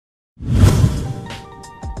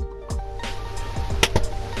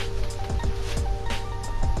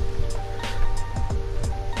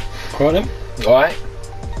Right then. Alright.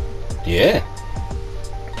 Yeah.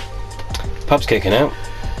 Pub's kicking out.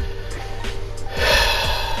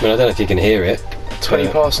 I mean, I don't know if you can hear it. 20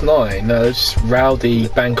 past 9. No, they're just rowdy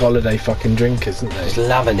bank holiday fucking drinkers, isn't they? Just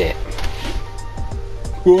loving it.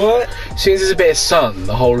 What? As soon as there's a bit of sun,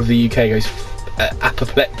 the whole of the UK goes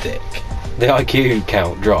apoplectic. The IQ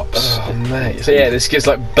count drops. Oh, mate. So, yeah, this gets,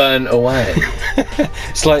 like, burnt away.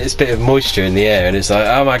 It's like this bit of moisture in the air, and it's like,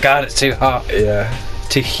 oh my god, it's too hot. Yeah.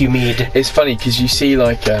 Too humid. It's funny, because you see,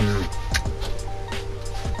 like, the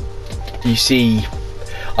reason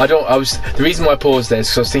why I paused there is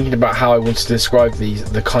because I was thinking about how I wanted to describe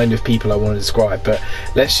the kind of people I want to describe, but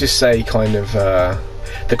let's just say kind of,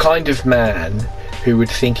 the kind of man who would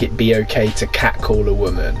think it'd be okay to catcall a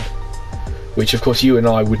woman, which of course you and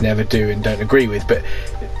I would never do and don't agree with, but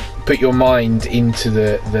put your mind into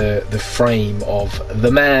the frame of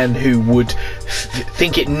the man who would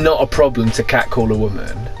think it not a problem to catcall a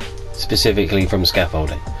woman. Specifically from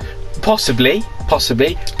scaffolding. Possibly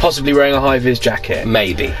wearing a high-vis jacket.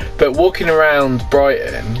 Maybe. But walking around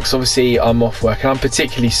Brighton, because obviously I'm off work, and I'm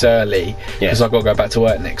particularly surly, because I've got to go back to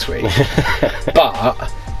work next week.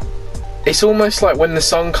 But it's almost like when the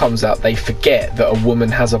sun comes out, they forget that a woman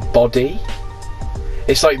has a body.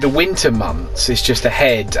 It's like the winter months, it's just a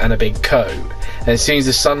head and a big coat. And as soon as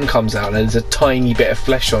the sun comes out, there's a tiny bit of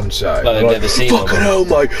flesh on show. Like they've never seen fucking hell,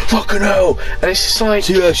 mate, fucking hell. And it's just like...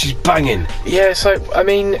 Yeah, she's banging. Yeah, it's like, I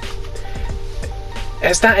mean...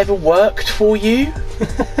 Has that ever worked for you?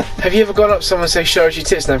 Have you ever gone up to someone and say, show us your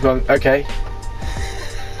tits, and they've gone, okay.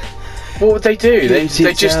 What would they do? They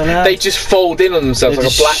just fold in on themselves like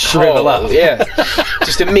a black hole. Up. Yeah.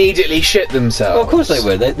 Just immediately shit themselves. Well, of course they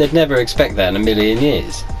would. They'd never expect that in a million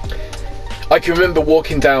years. I can remember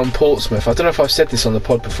walking down Portsmouth. I don't know if I've said this on the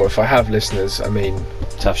pod before. If I have, listeners, I mean,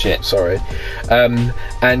 tough shit. Sorry. And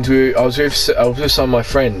I was with some of my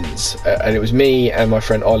friends, and it was me and my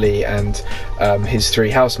friend Ollie and his 3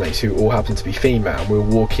 housemates, who all happened to be female. We were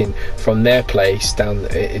walking from their place down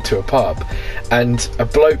to a pub, and a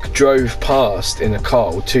bloke drove past in a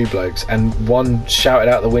car, or 2 blokes, and one shouted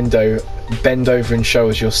out the window, "Bend over and show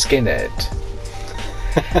us your skinhead."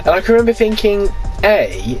 And I can remember thinking,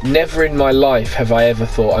 never in my life have I ever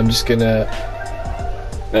thought I'm just gonna...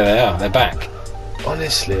 There they are, they're back.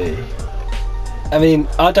 Honestly. I mean,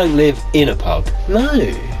 I don't live in a pub.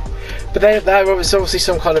 No. But there was obviously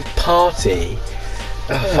some kind of party.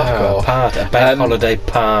 Oh, fuck off. A bank holiday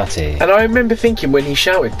party. And I remember thinking when he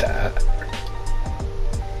shouted that,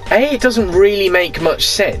 it doesn't really make much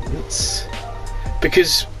sense,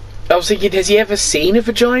 because I was thinking, has he ever seen a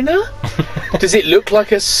vagina? Does it look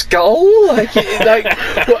like a skull?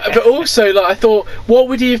 But also, I thought, what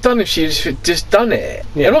would he have done if she just done it?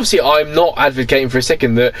 Yeah. And obviously, I'm not advocating for a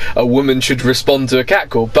second that a woman should respond to a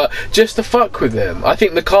catcall, but just to fuck with him, I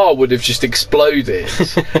think the car would have just exploded.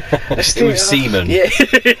 It was semen. Yeah,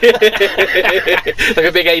 like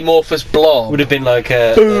a big amorphous blob. Would have been like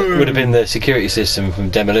would have been the security system from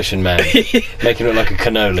Demolition Man, making it look like a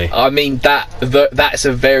cannoli. I mean, that's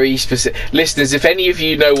a very specific. Listeners, if any of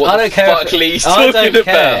you know what the fuck Lee's talking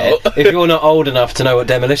about, if you're not old enough to know what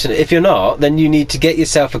Demolition, if you're not, then you need to get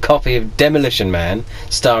yourself a copy of Demolition Man,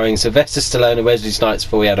 starring Sylvester Stallone and Wesley Snipes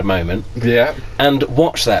before we had a moment. Yeah, and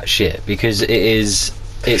watch that shit, because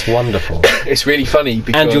it's wonderful. It's really funny,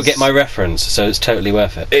 because... And you'll get my reference, so it's totally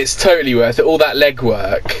worth it. It's totally worth it. All that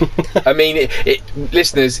legwork. I mean,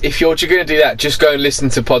 listeners, if you're going to do that, just go and listen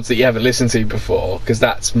to pods that you haven't listened to before, because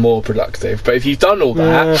that's more productive. But if you've done all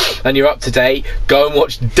that, and you're up to date, go and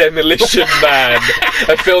watch Demolition Man,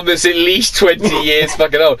 a film that's at least 20 years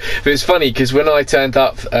fucking old. But it's funny, because when I turned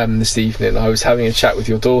up this evening, I was having a chat with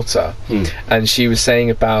your daughter, and she was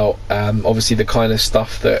saying about, obviously, the kind of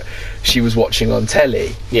stuff that she was watching on telly.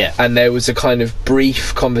 Yeah. And there was a kind of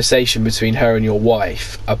brief conversation between her and your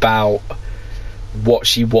wife about what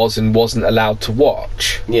she was and wasn't allowed to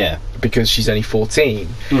watch. Yeah. Because she's only 14.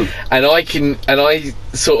 And I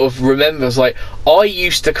sort of remember, I was like, I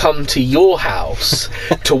used to come to your house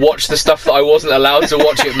to watch the stuff that I wasn't allowed to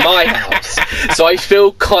watch at my house. So I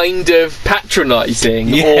feel kind of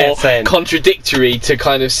patronising or contradictory to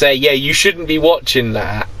kind of say, yeah, you shouldn't be watching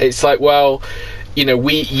that. It's like, well... You know,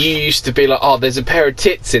 you used to be like, oh, there's a pair of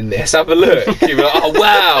tits in this, have a look. You'd be like, oh,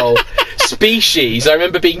 wow, Species. I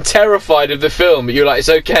remember being terrified of the film, but you're like, it's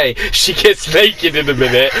okay, she gets naked in a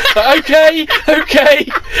minute. Like, okay,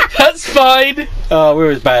 that's fine. Oh,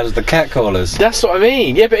 we're as bad as the catcallers. That's what I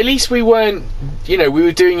mean. Yeah, but at least we weren't you know, we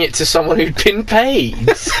were doing it to someone who'd been paid.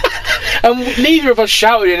 And neither of us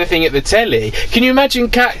shouted anything at the telly. Can you imagine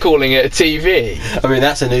catcalling at a TV? I mean,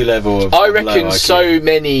 that's a new level of... I low reckon IQ. so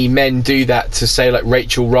many men do that to, say, like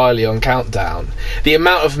Rachel Riley on Countdown. The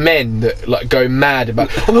amount of men that like go mad about,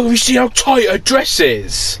 oh my God, you see how tight her dress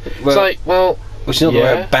is. Well, it's like, well, she's not yeah.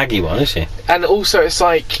 wearing a baggy one, is she? And also it's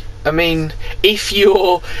like, I mean, if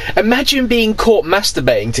you're... Imagine being caught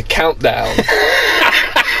masturbating to Countdown.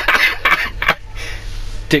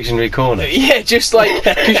 Dictionary corner. Yeah, just like,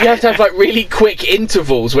 because you have to have like really quick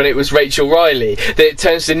intervals when it was Rachel Riley, that it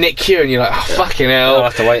turns to Nick Q and you're like, oh fucking hell. I'll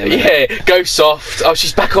have to wait a minute. Yeah, go soft. Oh,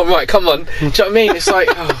 she's back on right, come on. Do you know what I mean? It's like,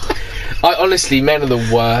 oh, honestly, men are the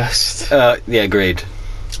worst. Yeah, agreed.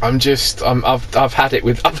 I've had it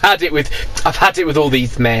with all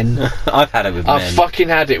these men. I've had it with I've men. fucking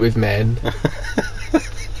had it with men.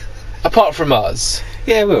 Apart from us.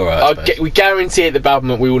 Yeah, we're alright. We guarantee at the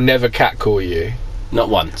Babylon we will never catcall you. Not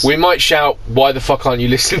once. We might shout, why the fuck aren't you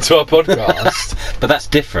listening to our podcast? But that's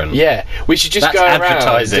different. Yeah, we should just That's go around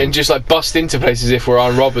advertising. and just like bust into places as if we're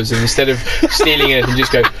armed robbers, and instead of stealing anything,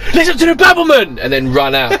 just go, listen to the Babbleman, and then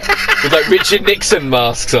run out with like Richard Nixon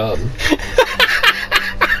masks on.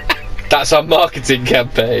 That's our marketing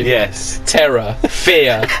campaign. Yes. Terror,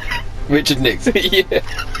 fear. Richard Nixon. Yeah.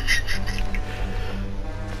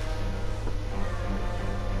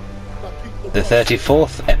 The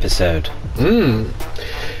 34th episode.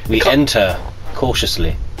 We enter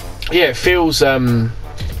cautiously. Yeah, it feels a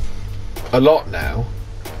lot now.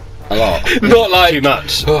 A lot. Not like Too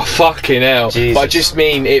much. oh fucking hell. Jesus. But I just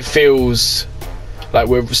mean it feels like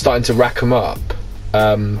we're starting to rack them up.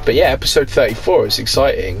 But yeah, episode 34 is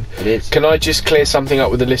exciting. It is. Can I just clear something up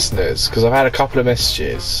with the listeners? Because I've had a couple of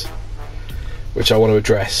messages which I want to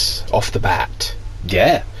address off the bat.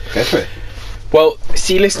 Yeah, go for it. Well,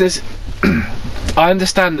 see, listeners, I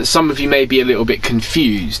understand that some of you may be a little bit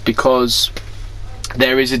confused because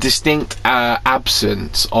there is a distinct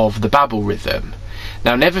absence of the babble rhythm.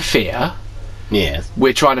 Now, never fear, Yeah.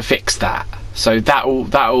 we're trying to fix that. So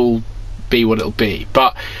that'll be what it'll be.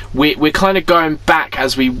 But we're kind of going back,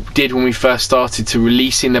 as we did when we first started, to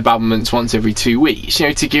releasing the babblements once every 2 weeks, you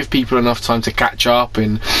know, to give people enough time to catch up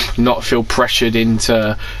and not feel pressured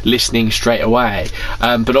into listening straight away.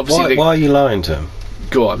 But obviously... Why are you lying to him?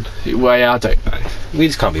 Go on. Well, I don't know. We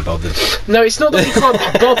just can't be bothered. No, it's not that we can't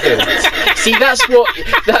be bothered. See,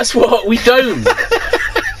 that's what we don't.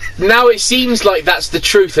 Now it seems like that's the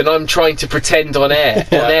truth, and I'm trying to pretend on air.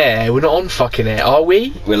 Yeah. On air, we're not on fucking air, are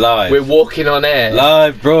we? We're live. We're walking on air.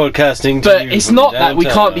 Live broadcasting to But you it's from not that we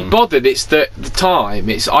can't be downtown. bothered. It's the time.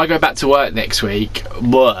 It's I go back to work next week,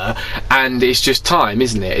 blah, and it's just time,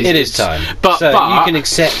 isn't it? It is time. But so you can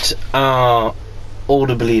accept our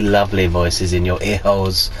audibly lovely voices in your ear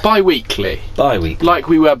holes bi-weekly. bi-week. Like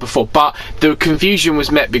we were before, but the confusion was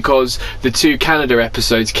met because the 2 Canada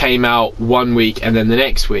episodes came out 1 week and then the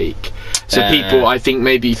next week. So people, I think,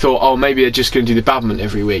 maybe thought, oh, maybe they're just going to do the Babblement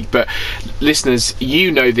every week. But listeners, you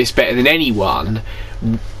know this better than anyone.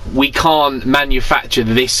 We can't manufacture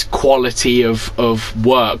this quality of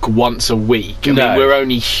work once a week. I No. mean, we're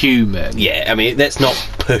only human. Yeah, I mean, let's not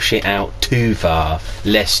push it out too far,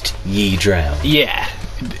 lest ye drown. Yeah.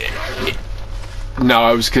 No,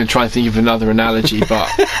 I was going to try and think of another analogy, but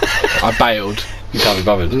I bailed. You can't be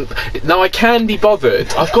bothered. No, I can be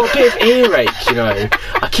bothered. I've got a bit of earache, you know.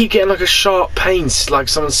 I keep getting like a sharp pain, like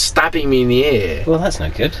someone's stabbing me in the ear. Well, that's no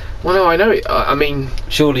good. Well, no, I know it. I mean,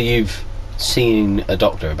 Surely you've seen a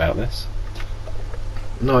doctor about this?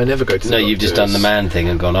 no, I never go to the No, you've just done the doctors. man thing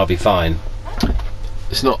and gone, I'll be fine.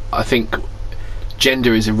 It's not, I think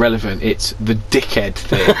gender is irrelevant. It's the dickhead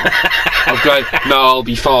thing. I'm going, no, I'll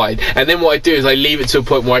be fine. And then what I do is I leave it to a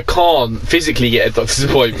point where I can't physically get a doctor's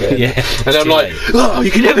appointment. Yeah, And I'm too like, late. oh,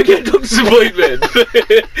 you can never get a doctor's appointment.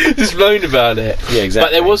 Just moan about it. Yeah, exactly.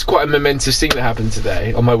 But there was quite a momentous thing that happened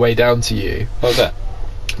today on my way down to you. What was that?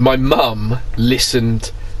 My mum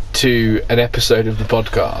listened to an episode of the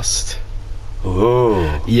podcast.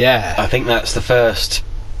 Ooh. Yeah. I think that's the first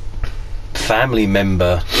family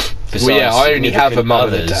member. Well, yeah, I only have a significant mum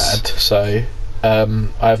and a others. dad, so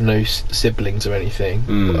I have no siblings or anything.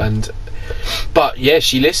 Mm. But yeah,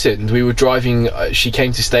 she listened. We were driving. She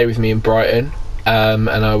came to stay with me in Brighton, and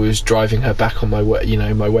I was driving her back on my way,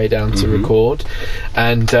 my way down to record,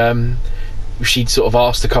 and she'd sort of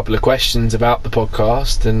asked a couple of questions about the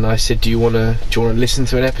podcast, and I said, "Do you want to listen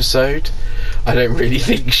to an episode?" I don't really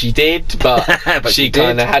think she did, but, But she she did.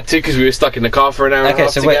 kind of had to because we were stuck in the car for an hour and a Okay,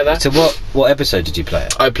 half so together. wait, so what episode did you play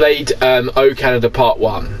it? I played O Canada Part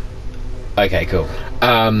 1. Okay, cool.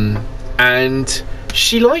 And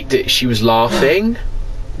she liked it. She was laughing.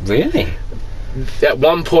 Really? at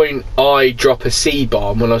one point I drop a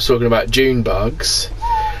C-bomb when I was talking about June bugs.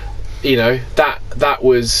 You know, that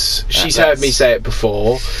was, she's heard me say it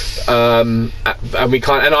before, and we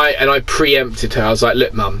can't, and I preempted her. I was like,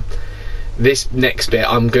 look mum, this next bit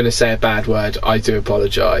I'm going to say a bad word, I do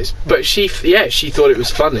apologise. But she thought it was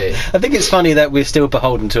funny. I think it's funny that we're still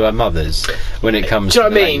beholden to our mothers when it comes do you to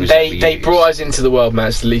know the what I mean? language that They we brought use. us into the world, man.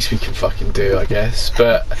 It's the least we can fucking do, I guess.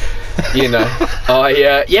 But you know,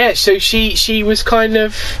 so she was kind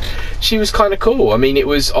of cool. I mean, it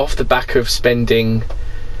was off the back of spending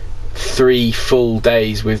 3 full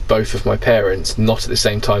days with both of my parents, not at the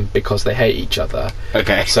same time because they hate each other.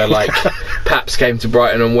 Okay. So like, Paps came to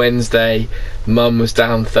Brighton on Wednesday, Mum was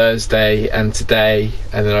down Thursday and today,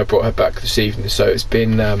 and then I brought her back this evening. So it's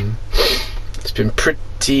been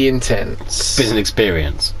pretty intense. It's an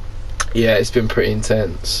experience, Yeah, it's been pretty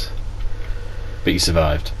intense. but you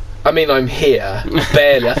survived. I mean, I'm here,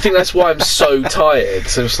 barely. I think that's why I'm so tired.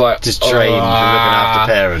 So it's like, Just trained for looking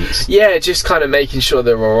after parents, yeah, just kind of making sure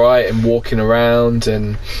they're alright and walking around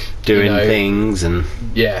and doing you know, things and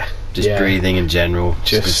yeah, just yeah. breathing in general. Just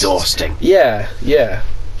Just- exhausting. Yeah, yeah,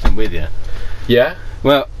 I'm with you. yeah.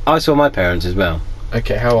 Well, I saw my parents as well.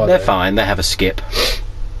 Okay, how are They're they? fine. They have a skip.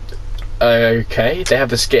 Okay, they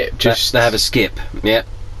have a skip. Just They have a skip. Yeah.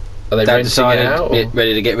 are they Dad renting decided, it out? Or? yeah,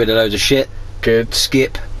 ready to get rid of loads of shit. Good,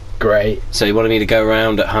 Skip. great, So he wanted me to go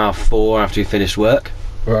around at 4:30 after he finished work.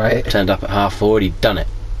 right. Turned up at 4:30 and he'd done it.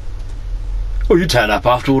 Oh, you turn up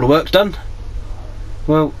after all the work's done?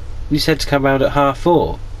 Well, you said to come round at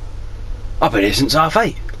 4:30. I've been here since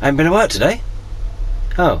 8:30. I haven't been to work today.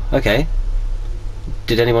 Oh, okay.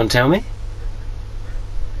 Did anyone tell me?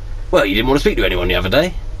 Well, you didn't want to speak to anyone the other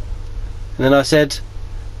day. And then I said,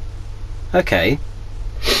 okay,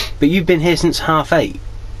 but you've been here since 8:30.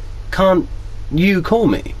 Can't you call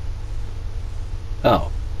me?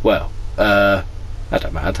 Oh, well, that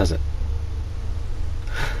don't matter, does it?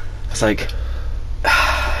 It's like,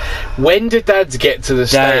 When did dads get to the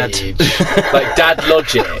Dad. stage? Like dad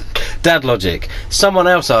logic. dad logic. Someone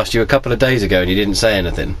else asked you a couple of days ago and you didn't say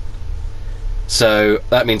anything. So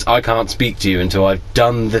that means I can't speak to you until I've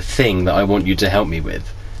done the thing that I want you to help me with,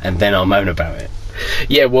 and then I'll moan about it.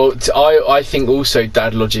 Yeah, well, I think also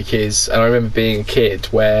dad logic is, and I remember being a kid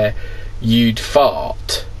where you'd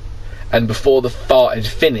fart, and before the fart had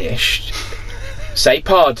finished, say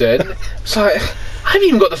pardon. It's like, I haven't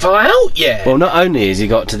even got the fart out yet. Well, not only has he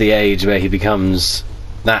got to the age where he becomes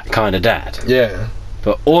that kind of dad, Yeah.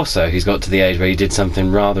 but also he's got to the age where he did something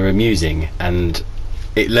rather amusing, and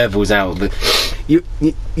it levels out the...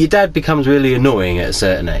 your dad becomes really annoying at a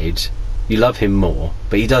certain age. You love him more,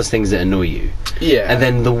 but he does things that annoy you. Yeah. And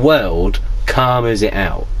then the world calms it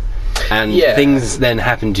out. And Yeah. things then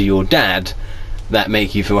happen to your dad that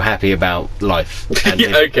make you feel happy about life. And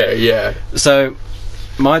Yeah, okay, yeah. So,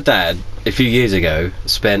 my dad, a few years ago,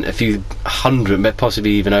 spent a few hundred,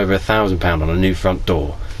 possibly even over £1,000 on a new front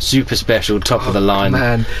door. Super special, top of the line.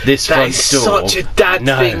 Man, this that front is door. such a dad I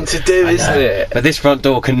know, thing to do, I isn't know. it? But this front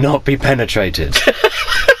door cannot be penetrated.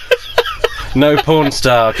 No porn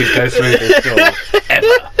star could go through this door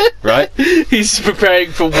ever, right? He's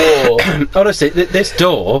preparing for war. Honestly, this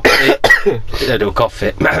door, it'll cough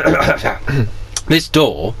it. This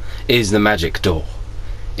door is the magic door.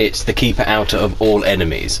 It's the keeper outer of all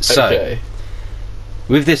enemies. So, Okay.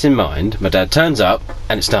 with this in mind, my dad turns up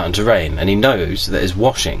and it's starting to rain, and he knows that there's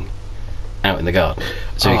washing out in the garden.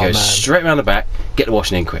 So he Oh, goes man. straight round the back, get the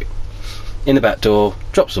washing in quick. In the back door,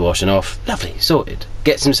 drops the washing off, lovely, sorted.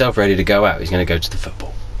 Gets himself ready to go out, he's going to go to the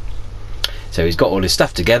football. So he's got all his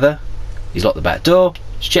stuff together, he's locked the back door,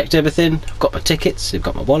 he's checked everything, I've got my tickets, I've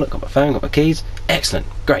got my wallet, got my phone, got my keys. Excellent,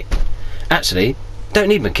 great. Actually, don't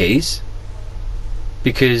need my keys,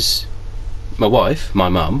 because my wife, my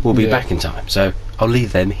mum, will be Yeah. back in time, so I'll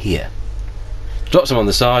leave them here. Drops them on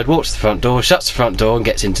the side, walks to the front door, shuts the front door and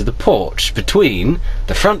gets into the porch between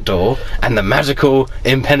the front door and the magical,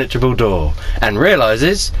 impenetrable door, and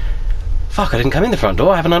realises, fuck, I didn't come in the front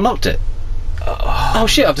door, I haven't unlocked it. Oh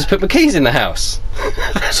shit, I've just put my keys in the house.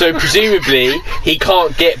 So presumably he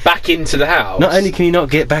can't get back into the house. Not only can he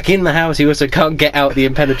not get back in the house, he also can't get out the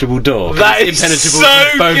impenetrable door. That It's is impenetrable so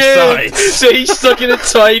from both good. sides. So he's stuck in a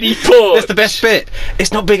tiny porch. That's the best bit.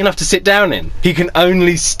 It's not big enough to sit down in. He can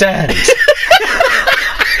only stand.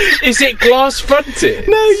 Is it glass fronted?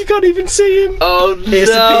 No, you can't even see him. Oh no! It's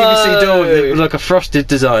a PVC door with like a frosted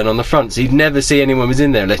design on the front, so you'd never see anyone was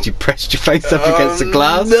in there unless you pressed your face up against the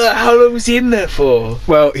glass. No, how long was he in there for?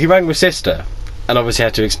 Well, he rang my sister and obviously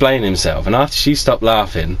had to explain himself, and after she stopped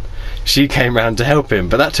laughing, she came round to help him,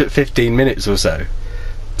 but that took 15 minutes or so.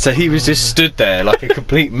 So he was just stood there like a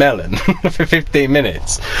complete melon for 15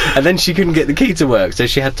 minutes, and then she couldn't get the key to work, so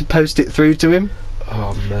she had to post it through to him.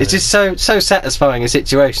 Oh man. It's just so satisfying a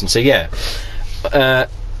situation. So yeah,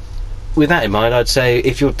 with that in mind, I'd say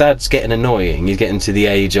if your dad's getting annoying, he's getting to the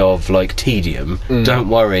age of like tedium, don't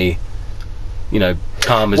worry, you know,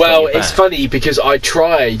 karma's got your it's back. funny because I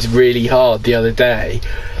tried really hard the other day.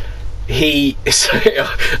 I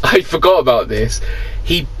forgot about this.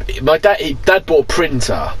 My dad bought a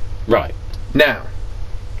printer. Right. Now,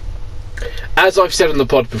 as I've said on the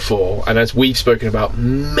pod before, and as we've spoken about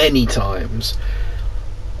many times,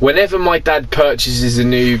 whenever my dad purchases a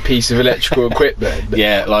new piece of electrical equipment,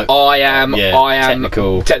 Yeah, like I am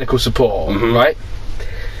technical support, Mhm. right?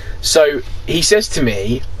 So he says to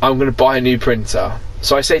me, I'm going to buy a new printer.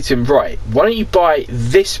 So I say to him, right, why don't you buy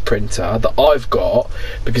this printer that I've got,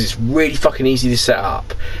 because it's really fucking easy to set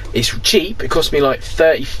up. It's cheap, it cost me like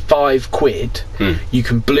 35 quid. You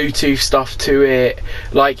can Bluetooth stuff to it.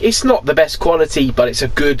 Like, it's not the best quality, but it's a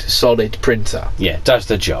good, solid printer. Yeah, does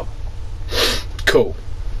the job. Cool.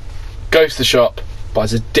 Goes to the shop,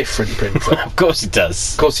 buys a different printer. Of course it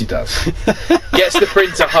does. Of course he does. Gets the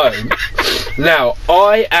printer home. Now,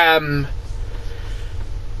 I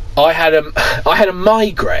had a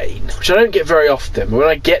migraine, which I don't get very often, but when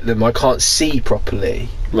I get them I can't see properly.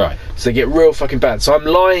 Right. So they get real fucking bad. So I'm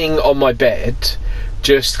lying on my bed,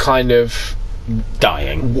 just kind of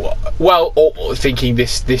Dying. or thinking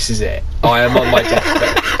this is it. I am on my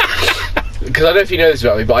deathbed. Because I don't know if you know this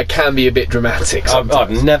about me, but I can be a bit dramatic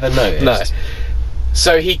sometimes. I've never noticed. No.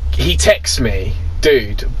 So he texts me,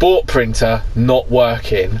 dude, bought printer, not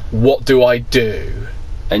working. What do I do?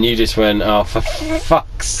 And you just went, oh, for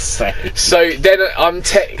fuck's sake. So then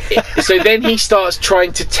then he starts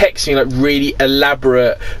trying to text me like really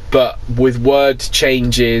elaborate, but with word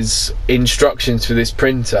changes, instructions for this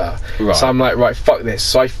printer. Right. So I'm like, right, fuck this.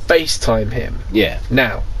 So I FaceTime him. Yeah.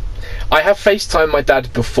 Now, I have FaceTimed my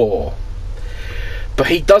dad before, but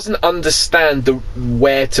he doesn't understand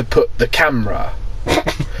where to put the camera.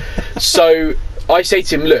 So I say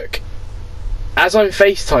to him, look, as I'm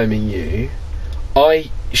FaceTiming you,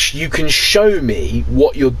 you can show me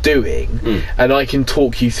what you're doing and I can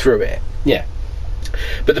talk you through it. Yeah.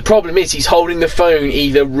 But the problem is he's holding the phone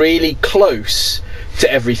either really close to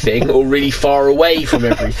everything or really far away from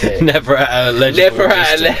everything. Never at a legible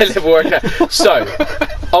distance. So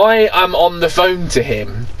I am on the phone to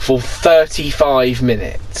him for 35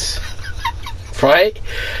 minutes. Right?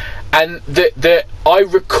 And I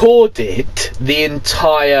recorded the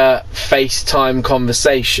entire FaceTime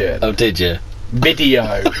conversation. Oh, did you?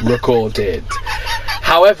 Video recorded.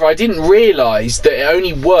 However, I didn't realise that it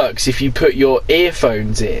only works if you put your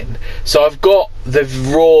earphones in. So I've got the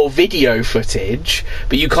raw video footage,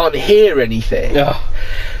 but you can't hear anything.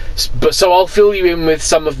 But so I'll fill you in with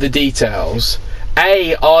some of the details.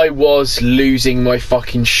 I was losing my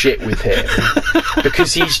fucking shit with him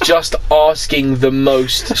because he's just asking the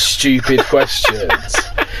most stupid questions.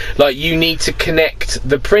 Like, you need to connect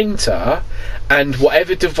the printer and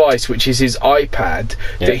whatever device, which is his iPad,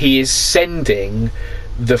 that he is sending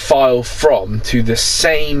the file from, to the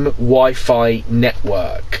same Wi-Fi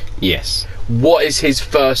network. Yes. What is his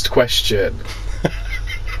first question?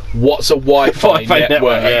 What's a Wi-Fi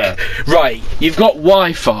network? Yeah. Right, you've got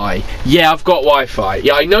Wi-Fi. Yeah, I've got Wi-Fi.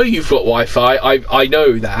 Yeah, I know you've got Wi-Fi. I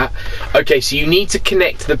know that. Okay, so you need to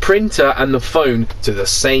connect the printer and the phone to the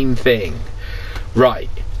same thing. Right.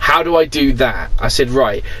 How do I do that? I said,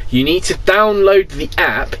 right, you need to download the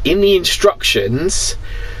app in the instructions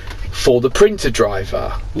for the printer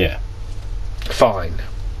driver. Yeah. Fine.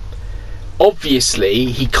 Obviously,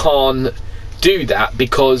 he can't do that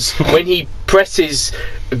because when he presses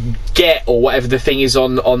get or whatever the thing is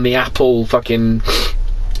on the Apple fucking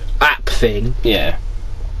app thing, Yeah.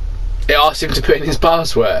 it asks him to put in his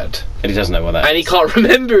password. And he doesn't know what that And he can't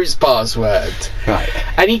remember his password. Right.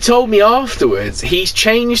 And he told me afterwards he's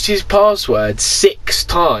changed his password 6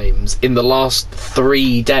 times in the last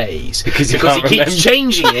 3 days Because he keeps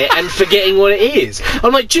changing it and forgetting what it is.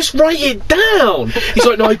 I'm like, just write it down. He's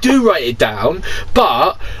like, no, I do write it down,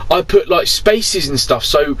 but I put like spaces and stuff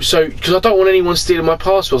so because I don't want anyone stealing my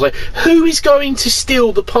password. I was like, who is going to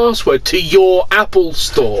steal the password to your Apple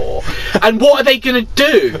store? And what are they going to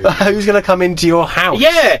do? Who's going to come into your house?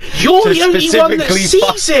 Yeah, you're the only one that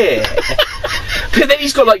specifically sees it. But then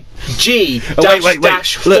he's got like G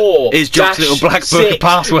dash 4. Look, it's Jock's little black book of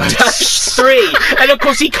passwords. -3, and of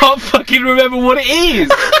course he can't fucking remember what it is.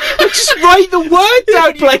 Just write the word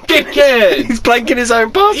down, you dickhead. He's blanking his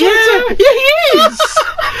own passwords. Yeah, he is.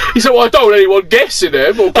 He's like, well, I don't want anyone guessing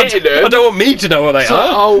them or getting them. I don't want me to know what they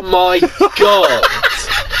are. Oh my god.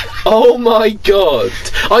 Oh my god!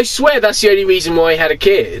 I swear that's the only reason why he had a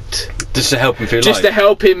kid. Just to help him through Just life. to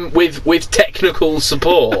help him with technical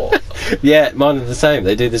support. Yeah, mine are the same.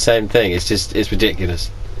 They do the same thing. It's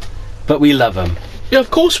ridiculous. But we love them. Yeah, of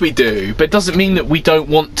course we do, but it doesn't mean that we don't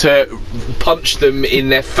want to punch them in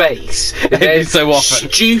their face. Their so often.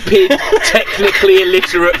 stupid, technically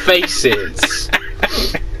illiterate faces.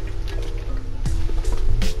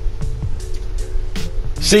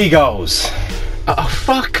 Seagulls. Oh,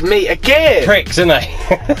 fuck me again! Pricks, aren't they?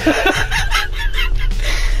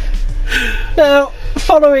 Now,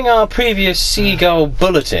 following our previous seagull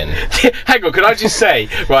bulletin... Hang on, can I just say,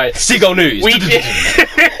 right... Seagull news!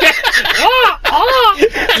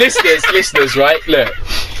 Listeners, right? Look,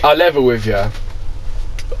 I'll level with you.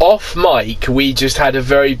 Off mic, we just had a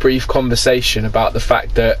very brief conversation about the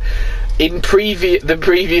fact that in the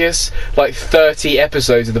previous like 30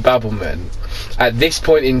 episodes of the Babblement, at this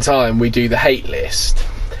point in time, we do the hate list.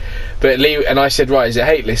 But Lee and I said, right, is it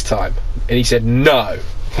hate list time? And he said, no.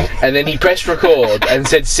 And then he pressed record and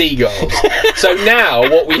said seagulls. So now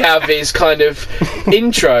what we have is kind of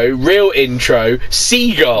real intro,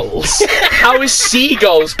 seagulls. How has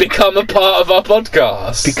seagulls become a part of our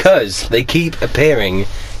podcast? Because they keep appearing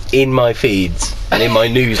in my feeds and in my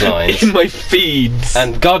news lines. In my feeds.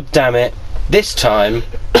 And god damn it, this time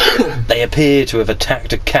they appear to have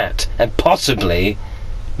attacked a cat and possibly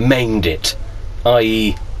maimed it,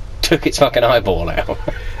 i.e. took its fucking eyeball out.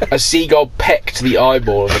 A seagull pecked the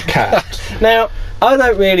eyeball of a cat. Now, I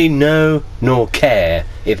don't really know nor care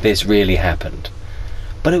if this really happened,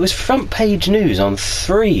 but it was front page news on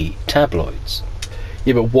 3 tabloids.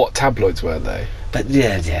 Yeah, but what tabloids were they? But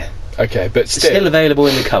yeah. Okay, but Still available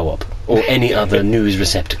in the Co-op or any other news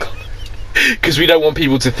receptacle. Because we don't want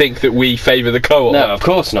people to think that we favour the Co-op. No, of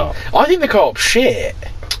course not. I think the Co-op's shit.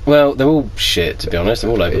 Well, they're all shit, to be honest. They're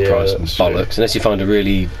all overpriced and that's bollocks, true. unless you find a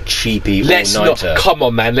really cheapy Let's not. all-nighter. Come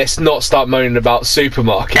on, man. Let's not start moaning about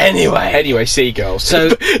supermarkets. Anyway, seagulls. So-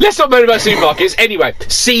 let's not moan about supermarkets. Anyway,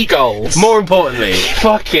 seagulls. More importantly,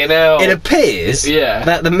 Fucking hell. it appears Yeah.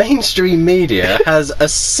 that the mainstream media has a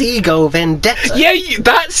seagull vendetta. Yeah,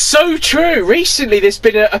 that's so true. Recently, there's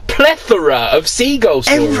been a plethora of seagull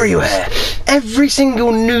stories. Everywhere. Every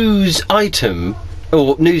single news item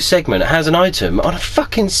or news segment has an item on a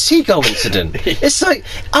fucking seagull incident. It's like,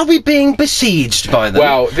 are we being besieged by them?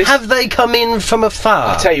 Well, have they come in from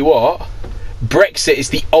afar? I'll tell you what. Brexit is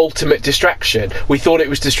the ultimate distraction. We thought it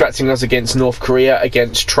was distracting us against North Korea,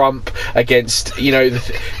 against Trump, against, you know,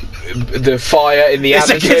 the fire in the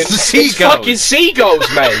Amazon. against the It's seagulls. fucking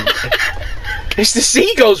seagulls, mate. It's the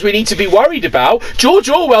seagulls we need to be worried about. George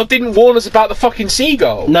Orwell didn't warn us about the fucking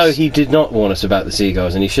seagulls. No, he did not warn us about the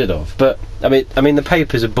seagulls, and he should have. But I mean, the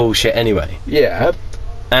papers are bullshit anyway. Yeah.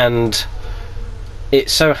 And it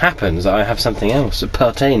so happens that I have something else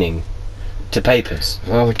pertaining to papers.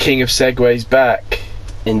 Well, the king of segways back.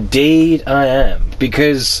 Indeed, I am,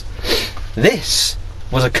 because this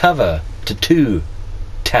was a cover to 2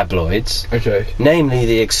 tabloids, Okay. namely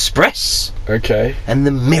the Express Okay. and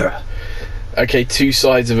the Mirror. Okay, 2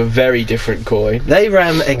 sides of a very different coin. They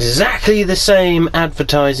ran exactly the same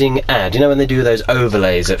advertising ad. You know when they do those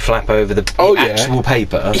overlays that flap over the Oh, yeah. actual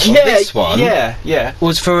paper? Well, Yeah, this one Yeah.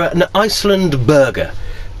 was for an Iceland burger.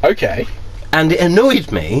 Okay. And it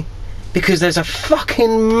annoyed me because there's a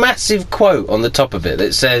fucking massive quote on the top of it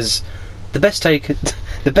that says, the best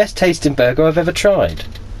tasting burger I've ever tried. Do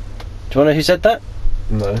you want to know who said that?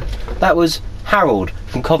 No. That was Harold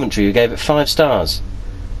from Coventry, who gave it 5 stars.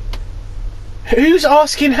 Who's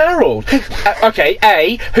asking Harold? Okay,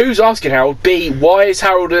 A, who's asking Harold? B, why is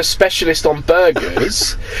Harold a specialist on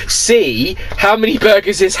burgers? C, how many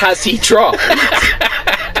burgers has he tried?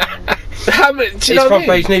 How many? Do you know It's what I front mean?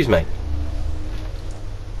 page news, mate.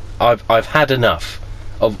 I've had enough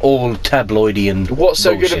of all tabloidian What's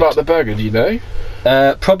so bullshit. good about the burger, do you know?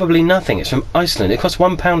 Probably nothing. It's from Iceland. It costs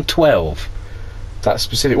 £1.12. That's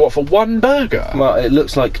specific. What, for one burger? Well, it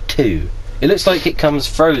looks like 2. It looks like it comes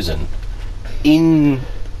frozen in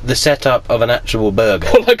the setup of an actual burger.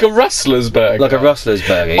 Or like a Rustler's burger? Like a Rustler's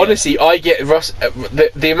burger. Yeah. Honestly, I get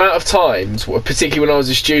the amount of times, particularly when I was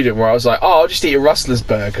a student, where I was like, oh, I'll just eat a Rustler's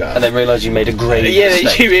burger. And then realise you made a grave yeah,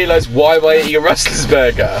 mistake. you realise, why am I eating a Rustler's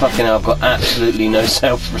burger? Fucking hell, I've got absolutely no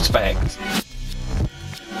self-respect.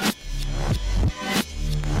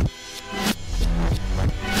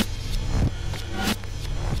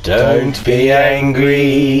 Don't be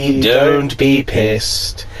angry, don't be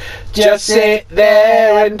pissed. Just sit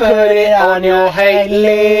there and put it on your hate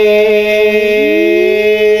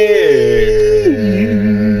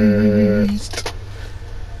list.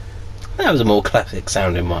 That was a more classic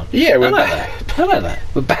sounding one. Yeah, I we're like back. that. I like that.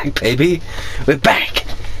 We're back, baby. We're back.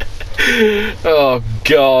 Oh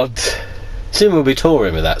God. Soon we'll be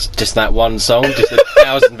touring with that, just that one song, just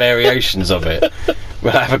 1,000 variations of it.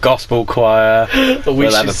 We'll have a gospel choir,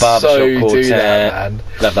 we'll have a barbershop quartet, that, man.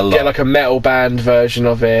 We'll have a lot. Get like a metal band version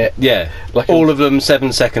of it. Yeah, like all of them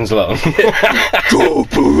 7 seconds long.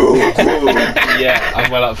 Yeah,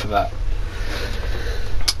 I'm well up for that.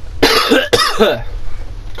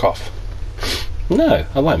 Cough. No,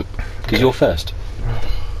 I won't, because you're first.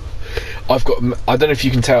 I don't know if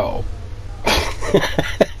you can tell.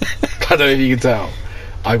 I don't know if you can tell.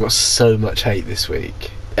 I've got so much hate this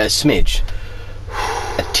week. A smidge.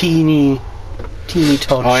 A teeny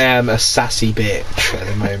touch. I am a sassy bitch at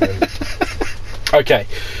the moment. Okay.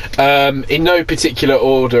 In no particular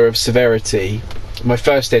order of severity, my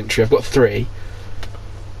first entry, I've got 3.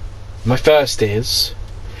 My first is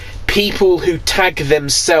people who tag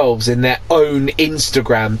themselves in their own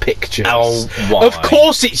Instagram pictures. Oh, why? Of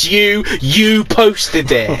course it's you. You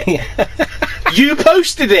posted it. You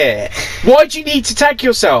posted it. Why do you need to tag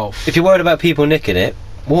yourself? If you're worried about people nicking it,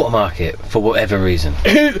 watermark it for whatever reason.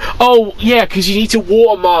 Oh, yeah, because you need to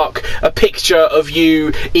watermark a picture of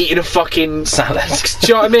you eating a fucking salad. Do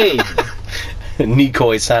you know what I mean?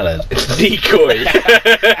 Nikoi salad. Nikoi.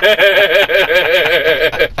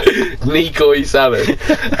 Nikoi salad.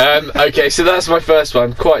 Okay, so that's my first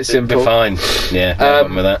one. Quite simple. Fine. Yeah, no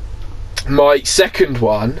problem with that. My second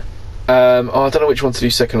one. I don't know which one to do,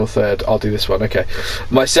 second or third. I'll do this one. Okay.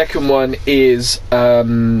 My second one is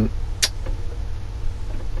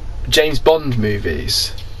James Bond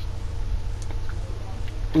movies.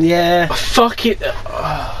 Yeah. Fuck it.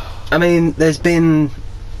 I mean, there's been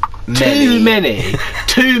too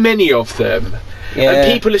many of them. Yeah.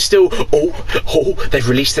 And people are still, they've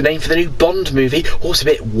released the name for the new Bond movie. Oh, it's a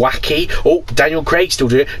bit wacky. Oh, Daniel Craig still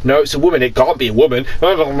doing it. No, it's a woman. It can't be a woman.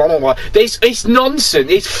 It's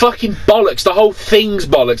nonsense. It's fucking bollocks. The whole thing's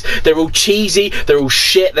bollocks. They're all cheesy. They're all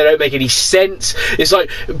shit. They don't make any sense. It's like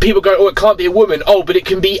people go, oh, it can't be a woman. Oh, but it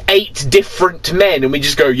can be 8 different men. And we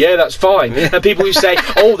just go, yeah, that's fine. And people who say,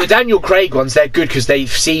 oh, the Daniel Craig ones, they're good because they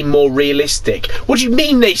seem more realistic. What do you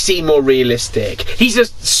mean they seem more realistic? He's a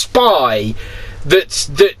spy that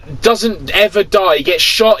doesn't ever die. He gets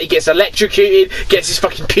shot, he gets electrocuted, gets his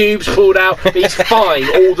fucking pubes pulled out, but he's fine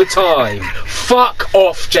all the time. Fuck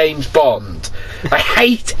off, James Bond. I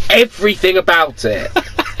hate everything about it.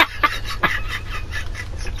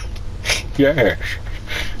 Yeah.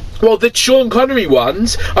 Well, the Sean Connery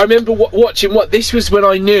ones, I remember watching this was when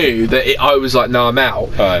I knew that I was like, no, I'm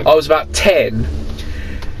out. Right. I was about 10,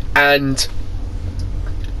 and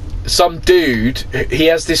some dude, he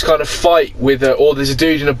has this kind of fight with or there's a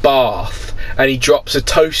dude in a bath and he drops a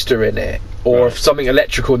toaster in it or something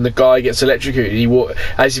electrical and the guy gets electrocuted.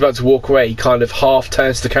 As he's about to walk away, he kind of half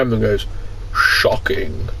turns to the camera and goes,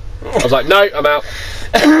 shocking. I was like, no, I'm out.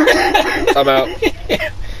 I'm out.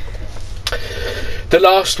 The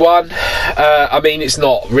last one, I mean, it's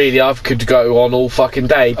not really, I could go on all fucking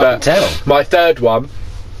day, but my third one,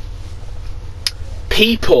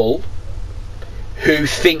 people who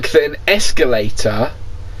think that an escalator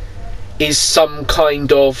is some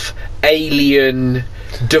kind of alien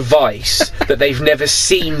device that they've never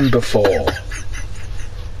seen before.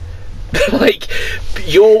 Like,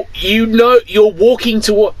 you're walking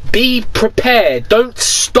to be prepared. Don't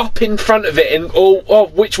stop in front of it and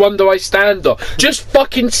which one do I stand on? Just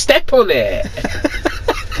fucking step on it.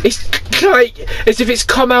 It's like as if it's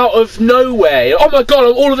come out of nowhere. Oh my god!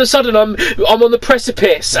 All of a sudden, I'm on the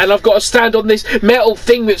precipice, and I've got to stand on this metal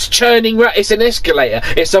thing that's churning. It's an escalator.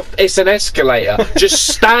 It's an escalator. Just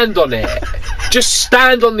stand on it. Just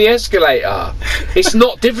stand on the escalator. It's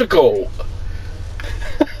not difficult.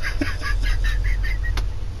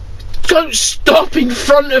 Don't stop in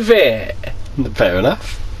front of it. Fair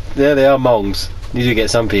enough. Yeah, they are mongs. You do get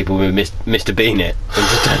some people who Mr. Bean it and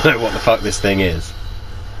just don't know what the fuck this thing is.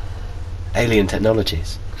 Alien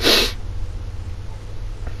technologies. It's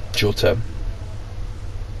your turn.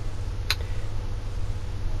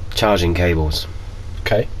 Charging cables.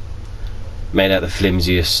 Okay. Made out of the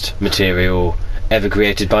flimsiest material ever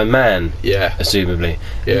created by man. Yeah. Assumably.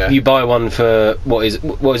 Yeah. You buy one for what is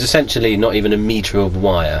essentially not even a metre of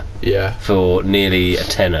wire. Yeah. For nearly a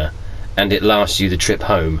tenner, and it lasts you the trip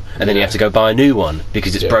home, and then you have to go buy a new one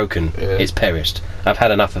because it's broken. Yeah. It's perished. I've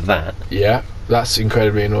had enough of that. Yeah. That's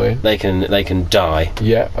incredibly annoying. They can die.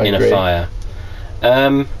 Yeah, I in agree. a fire.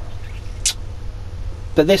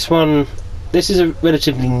 But this is a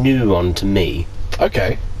relatively new one to me.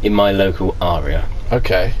 Okay. In my local area.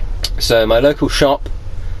 Okay. So my local shop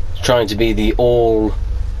is trying to be the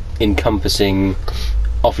all-encompassing,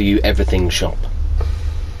 offer-you-everything shop.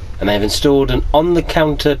 And they've installed an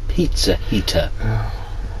on-the-counter pizza heater.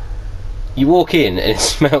 you walk in and it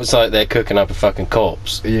smells like they're cooking up a fucking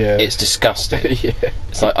corpse. Yeah. It's disgusting. Yeah.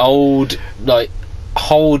 It's like old, like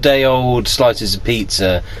whole day old slices of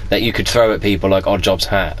pizza that you could throw at people like Odd Job's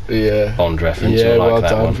hat. Yeah. Bond reference. Yeah, you'll like well that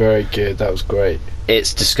done. one. Very good. That was great.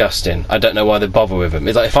 It's disgusting. I don't know why they bother with them.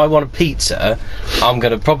 It's like, if I want a pizza, I'm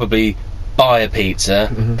going to probably buy a pizza,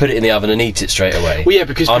 put it in the oven and eat it straight away. Well, yeah,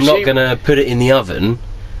 because I'm not going to put it in the oven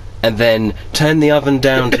and then turn the oven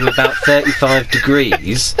down to about 35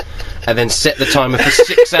 degrees and then set the timer for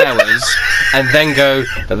 6 hours and then go,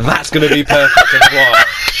 that's going to be perfect and why.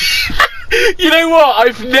 You know what?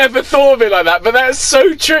 I've never thought of it like that, but that's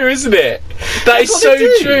so true, isn't it? That is what so they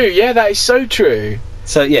do. true. Yeah, that is so true.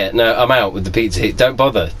 So yeah, no, I'm out with the pizza heat. Don't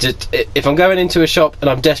bother. Just if I'm going into a shop and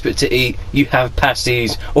I'm desperate to eat, you have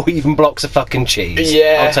pasties or even blocks of fucking cheese.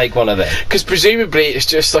 Yeah. I'll take one of them. Because presumably it's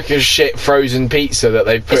just like a shit frozen pizza that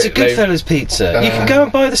they've put. It's a Goodfellas pizza. You can go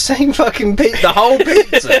and buy the same fucking the whole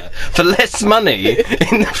pizza for less money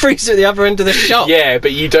in the freezer at the other end of the shop. Yeah,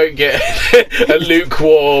 but you don't get a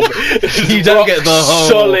lukewarm. You don't get the whole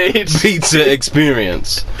solid pizza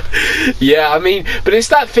experience. Yeah, I mean, but it's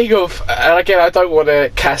that thing of, and again, I don't want to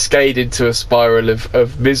cascade into a spiral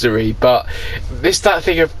of misery, but it's that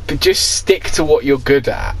thing of just stick to what you're good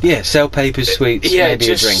at. Yeah, sell papers, sweets, Yeah, maybe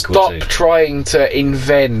just a drink stop or two. trying to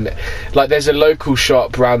invent. Like, there's a local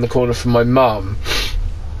shop round the corner from my mum,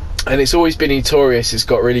 and it's always been notorious. It's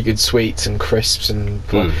got really good sweets and crisps, and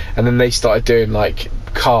then they started doing like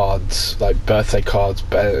cards, like birthday cards,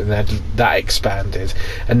 and that expanded,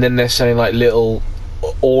 and then they're selling like little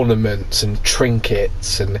ornaments and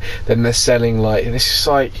trinkets, and then they're selling like, and it's just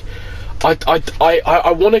like,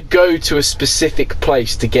 I want to go to a specific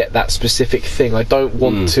place to get that specific thing. I don't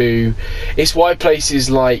want to. It's why places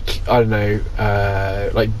like, I don't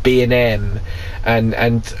know, like B&M and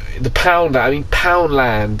the Poundland. I mean,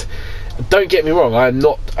 Poundland. Don't get me wrong, I'm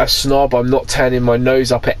not a snob. I'm not turning my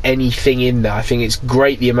nose up at anything in there. I think it's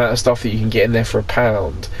great the amount of stuff that you can get in there for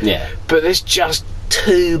 £1. Yeah. But there's just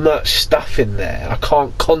too much stuff in there. I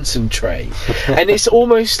can't concentrate. And it's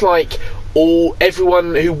almost like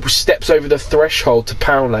everyone who steps over the threshold to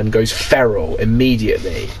Poundland goes feral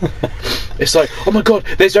immediately. It's like, oh my god,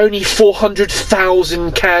 there's only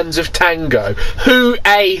 400,000 cans of Tango.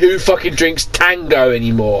 Who fucking drinks Tango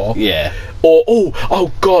anymore? Yeah. Or,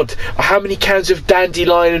 oh god, how many cans of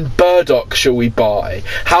Dandelion and Burdock shall we buy?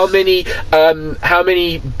 How many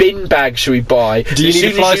bin bags shall we buy? Do you as need a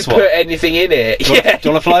soon fly as you swap? put anything in it. Do you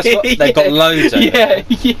want a fly swap? They've got loads of them.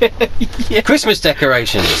 Yeah. Christmas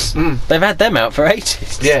decorations. They've had them out for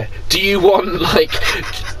ages. Yeah. Do you want, like,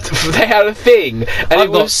 they had a thing, and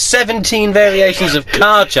I've got 17 variations of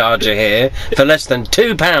car charger here for less than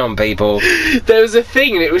 £2, people. there was a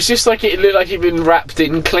thing, and it was just like, it looked like it'd been wrapped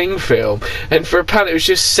in cling film, and for £1 it was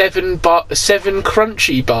just 7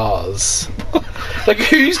 crunchy bars. Like,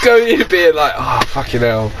 who's going in and being like, oh fucking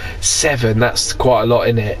hell, 7, that's quite a lot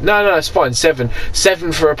in it. No, it's fine. 7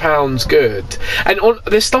 for £1's good. And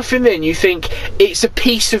there's stuff in there and you think it's a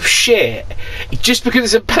piece of shit. Just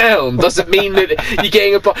because it's £1 doesn't mean that you're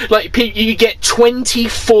getting like, you get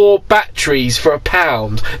 24 batteries for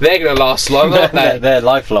 £1. They're gonna last long, aren't they? They're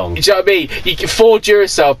lifelong. Do you know what I mean? You get 4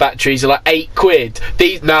 Duracell batteries are like £8.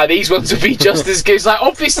 These ones will be just as good. It's like,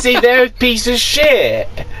 obviously they're a piece of shit.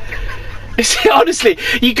 Honestly,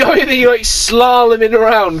 you go in and you're like slaloming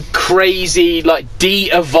around crazy, like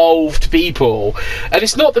de-evolved people, and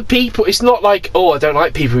it's not the people. It's not like, oh, I don't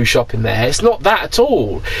like people who shop in there. It's not that at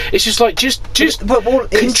all. It's just like, just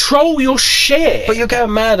control your shit. But you're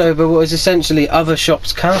going mad over what is essentially other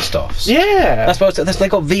shops' cast-offs. Yeah, That's what they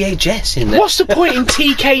got VHS in there. what's the point in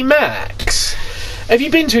TK Maxx? Have you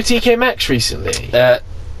been to a TK Maxx recently?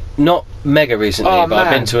 Not mega recently, Oh, but I've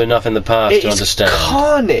man. been to enough in the past It to is understand.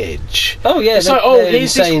 carnage. Oh yeah, It's they're- like, oh, they're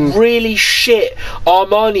here's insane. this really shit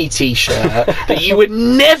Armani t-shirt that you were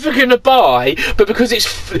never going to buy, but because it's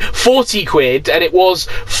 40 quid and it was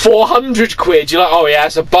 400 quid, you're like, oh yeah,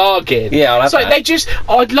 it's a bargain. Yeah, I'll have it's like that.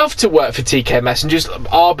 I'd love to work for TK Maxx and just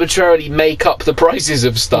arbitrarily make up the prices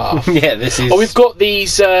of stuff. Yeah, this is. Oh, we've got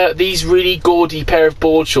these really gaudy pair of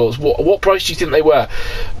board shorts. What price do you think they were?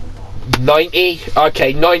 90?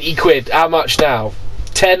 Okay, 90 quid. How much now?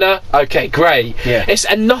 Tenner? Okay, great. Yeah.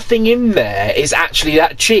 And nothing in there is actually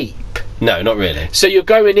that cheap. No, not really. So you're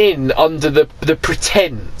going in under the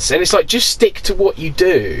pretense, and it's like, just stick to what you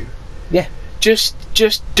do. Yeah. Just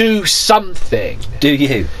do something. Do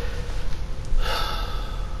you?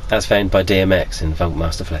 As found by DMX in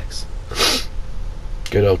Funkmaster Flex.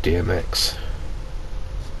 Good old DMX.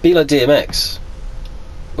 Be like DMX.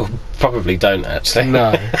 Well, probably don't actually.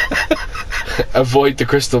 No. Avoid the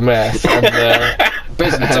crystal meth and the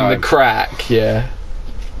Prison and the time. crack. Yeah.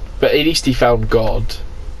 But at least he found God.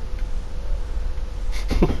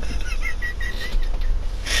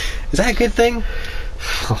 Is that a good thing?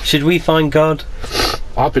 Should we find God?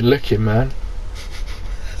 I've been looking, man.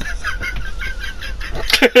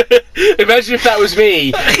 Imagine if that was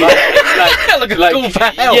me. Like a call for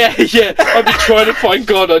help. Yeah. I've been trying to find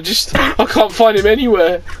God. I can't find him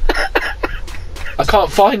anywhere. I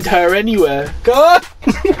can't find her anywhere. God,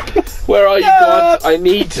 where are you, God? I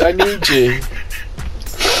need you.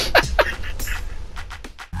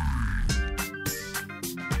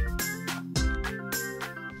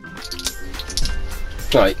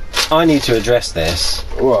 Right, I need to address this.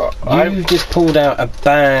 What? You've just pulled out a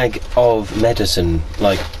bag of medicine,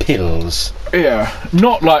 like pills. Yeah,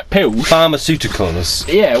 not like pills.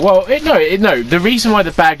 Pharmaceuticals. Yeah, well, no. The reason why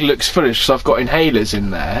the bag looks full is because I've got inhalers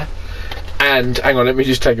in there. And hang on, let me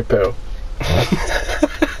just take a pill.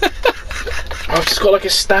 I've just got like a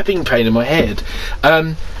stabbing pain in my head.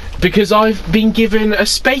 Because I've been given a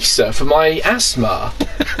spacer for my asthma,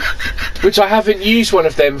 which I haven't used one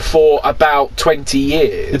of them for about 20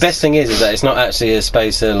 years. The best thing is that it's not actually a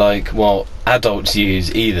spacer like what adults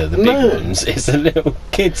use either, the big ones. It's a little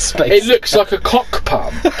kid's spacer. It looks like a cock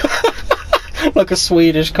pump. Like a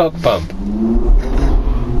Swedish cock pump.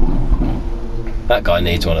 That guy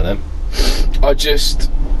needs one of them. I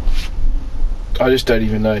just don't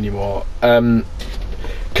even know anymore.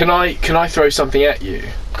 Can I throw something at you?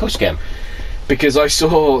 Of course you can. Because I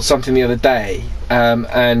saw something the other day,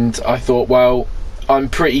 and I thought, well, I'm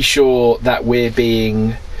pretty sure that we're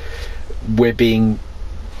being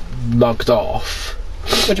mugged off.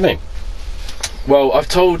 What do you mean? Well, I've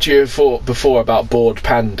told you before about Bored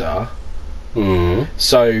Panda. Mm.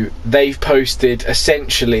 So they've posted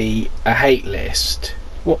essentially a hate list.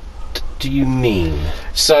 What do you mean?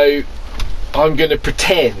 So I'm going to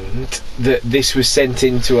pretend that this was sent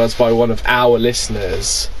in to us by one of our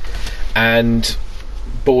listeners, and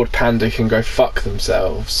Bored Panda can go fuck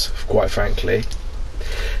themselves, quite frankly.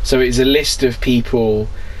 So it's a list of people,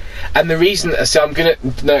 and the reason, so I'm going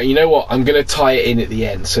to, no, you know what, I'm going to tie it in at the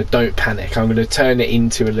end, so don't panic. I'm going to turn it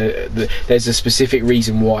into there's a specific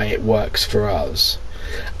reason why it works for us.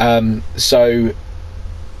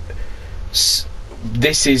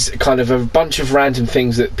 This is kind of a bunch of random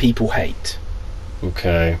things that people hate.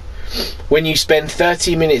 Okay. When you spend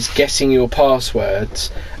 30 minutes guessing your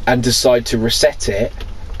passwords and decide to reset it,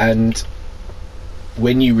 and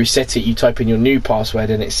when you reset it you type in your new password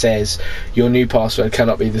and it says your new password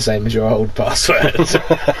cannot be the same as your old password.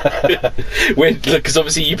 Because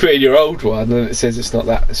obviously you put in your old one and it says it's not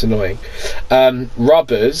that, it's annoying.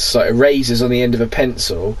 Rubbers, like erasers on the end of a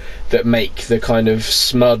pencil that make the kind of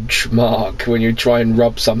smudge mark when you try and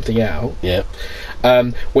rub something out. Yeah.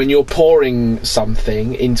 When you're pouring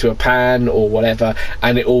something into a pan or whatever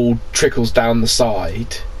and it all trickles down the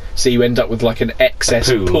side, so you end up with like an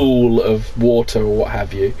excess pool of water or what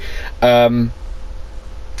have you.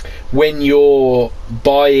 When you're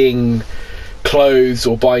buying clothes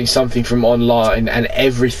or buying something from online and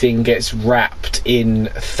everything gets wrapped in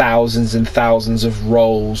thousands and thousands of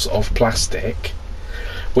rolls of plastic.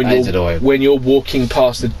 When you're walking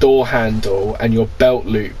past the door handle and your belt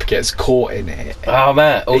loop gets caught in it. Oh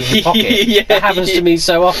man, or your pocket. Yeah, that happens to me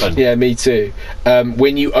so often. Yeah, me too.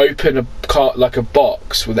 When you open a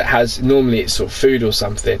box that has, normally it's sort of food or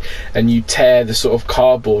something, and you tear the sort of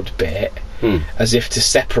cardboard bit as if to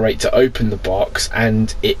separate to open the box,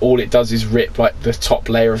 and all it does is rip like the top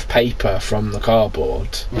layer of paper from the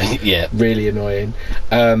cardboard. Yeah, really annoying.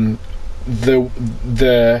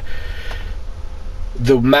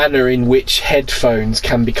 The manner in which headphones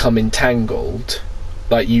can become entangled,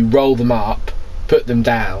 like you roll them up, put them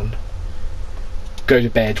down, go to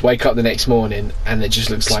bed, wake up the next morning and it just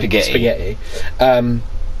looks like spaghetti.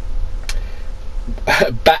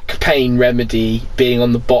 Back pain remedy being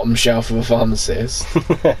on the bottom shelf of a pharmacist.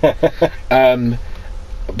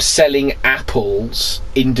 Selling apples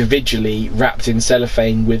individually wrapped in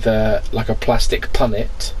cellophane with a plastic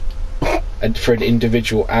punnet, and for an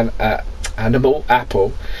individual animal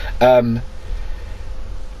apple.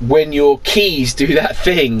 When your keys do that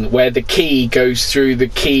thing where the key goes through the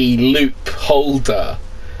key loop holder.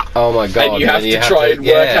 Oh my god! And you have to try and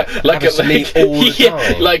work out like all the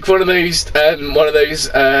time. like one of those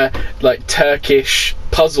like Turkish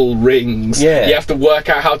puzzle rings. Yeah, you have to work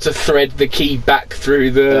out how to thread the key back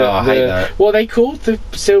through the. I hate that. What are they called? The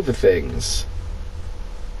silver things.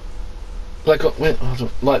 Like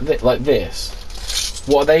this.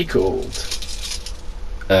 What are they called?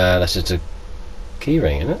 That's just a key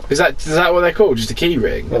ring, isn't it? Is that what they're called? Just a key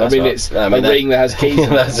ring? Well, it's a ring that has keys.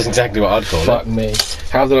 That's exactly what I'd call it. Fuck me.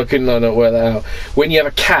 How couldn't I not work that out? When you have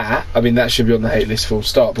a cat, I mean, that should be on the hate list full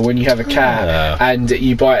stop, but when you have a cat and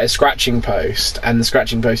you buy a scratching post, and the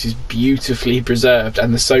scratching post is beautifully preserved,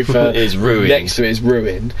 and the sofa is ruined. Next to it is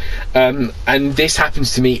ruined, and this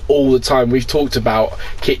happens to me all the time. We've talked about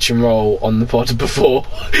kitchen roll on the pod before.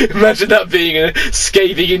 Imagine that being a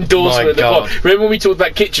scathing endorsement of the pod. Remember when we talked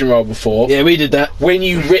about kitchen roll before? Yeah, we did that. When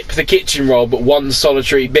you rip the kitchen roll, but one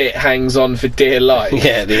solitary bit hangs on for dear life.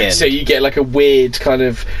 Yeah, at the end. So you get like a weird kind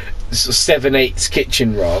of 7/8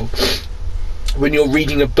 kitchen roll. When you're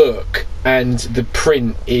reading a book and the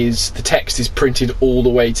text is printed all the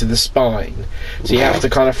way to the spine, so you have to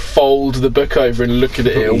kind of fold the book over and look at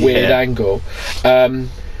it at a weird angle.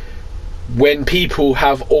 When people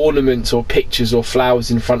have ornaments or pictures or flowers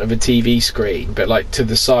in front of a TV screen, but like to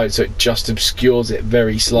the side, so it just obscures it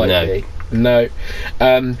very slightly. No.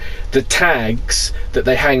 The tags that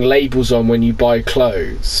they hang labels on when you buy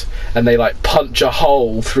clothes, and they like punch a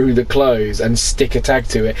hole through the clothes and stick a tag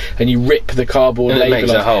to it, and you rip the cardboard and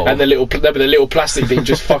label off, and the little plastic thing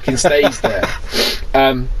just fucking stays there.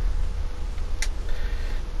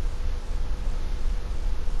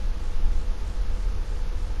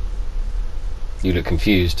 You look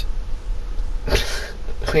confused.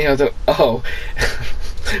 Yeah,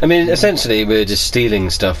 I mean, essentially, we're just stealing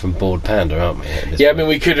stuff from Bored Panda, aren't we? Yeah, I mean,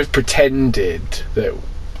 we could have pretended that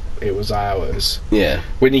it was ours. Yeah.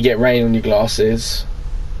 When you get rain on your glasses,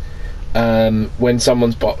 when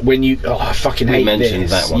someone's I fucking hate this. We mentioned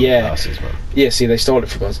that one. Yeah. Glasses one. Yeah, see, they stole it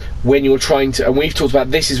from us. When you're trying to, and we've talked about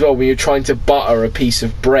this as well, when you're trying to butter a piece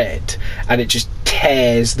of bread and it just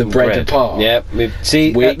tears the bread apart. Yeah,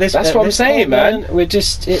 that's what I'm saying, man. We're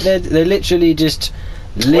just, they're literally just.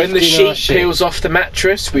 When the sheet peels off the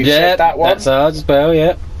mattress, we've said that one. That's ours as well,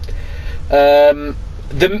 yeah.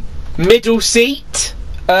 The middle seat.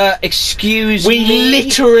 Excuse me. We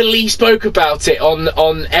literally spoke about it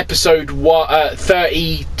on episode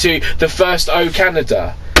 32, the first O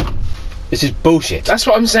Canada. This is bullshit. That's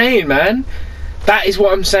what I'm saying, man. That is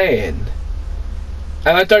what I'm saying.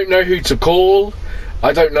 And I don't know who to call.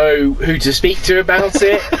 I don't know who to speak to about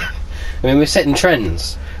it. I mean, we're setting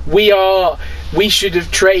trends. We should have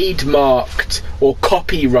trademarked or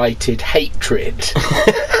copyrighted hatred.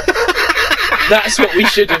 That's what we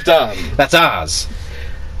should have done. That's ours.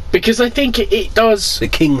 Because I think it does. The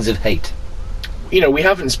kings of hate. You know, we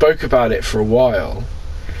haven't spoke about it for a while,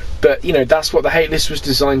 but you know that's what the hate list was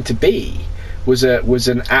designed to be. Was a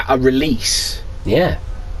release. Yeah.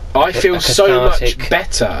 I feel so much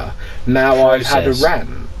better now process. I've had a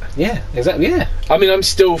rant. Yeah, exactly. Yeah. I mean, I'm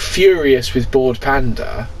still furious with Bored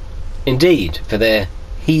Panda. Indeed, for their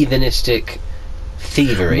heathenistic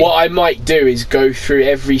thievery. What I might do is go through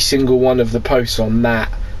every single one of the posts on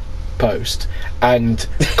that post and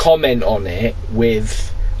comment on it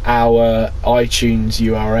with our iTunes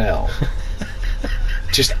URL.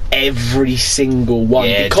 Just every single one.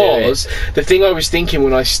 Yeah, because the thing I was thinking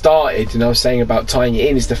when I started and I was saying about tying it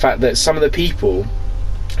in is the fact that some of the people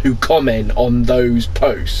who comment on those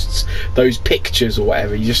posts, those pictures or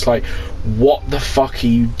whatever, you're just like, what the fuck are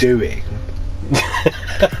you doing?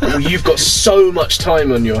 Well, you've got so much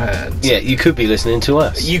time on your hands. Yeah, you could be listening to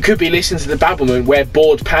us. You could be listening to the babblement where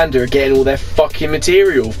Bored Panda are getting all their fucking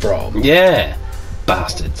material from. Yeah.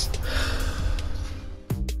 Bastards.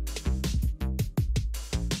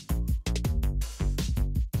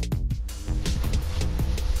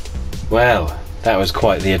 Well, that was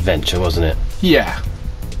quite the adventure, wasn't it? Yeah.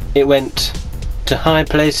 It went to high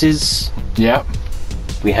places. Yeah.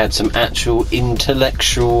 We had some actual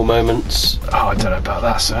intellectual moments. Oh, I don't know about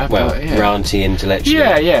that, sir. Well, but, yeah. ranty intellectual.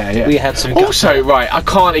 Yeah. We had some... Also, right, I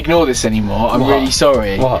can't ignore this anymore. I'm really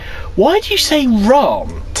sorry. What? Why do you say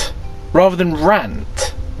rant rather than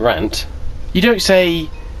rant? Rant? You don't say...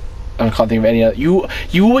 I can't think of any other... You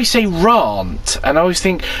always say rant, and I always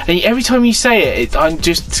think... And every time you say it, I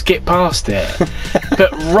just skip past it.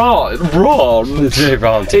 But rant... It's really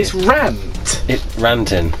ranty. It's rant. It's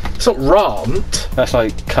ranting. It's not rant. That's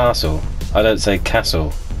like castle. I don't say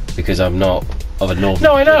castle because I'm not of a northern.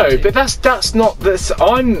 No, I know, community. but that's not this.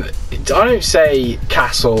 I don't say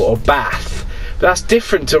castle or bath. But that's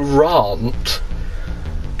different to rant.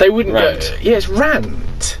 They wouldn't. Rant. Yeah, it's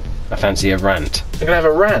rant. I fancy a rant. I'm gonna have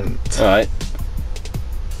a rant. All right.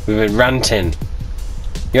 We've been ranting.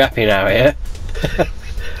 You happy now, yeah?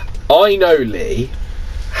 I know, Lee,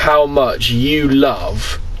 how much you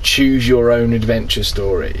love choose your own adventure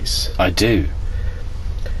stories. I do.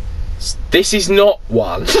 This is not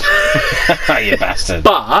one. You bastard.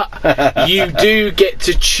 But you do get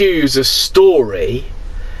to choose a story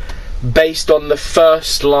based on the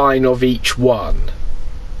first line of each one.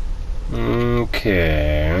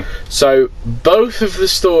 Okay. So both the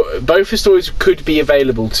stories could be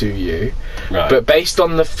available to you, Right. but based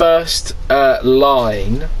on the first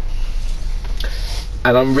line,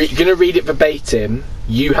 and I'm going to read it verbatim,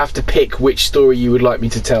 you have to pick which story you would like me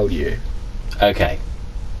to tell you. Okay.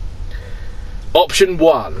 Option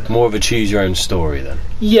 1. More of a choose your own story then.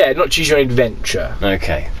 Yeah, not choose your own adventure.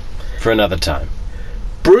 Okay. For another time.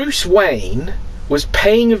 Bruce Wayne was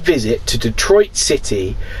paying a visit to Detroit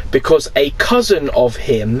City because a cousin of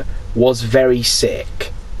him was very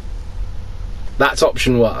sick. That's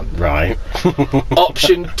option 1. Right.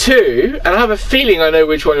 Option 2, and I have a feeling I know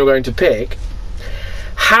which one you're going to pick.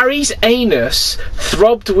 Harry's anus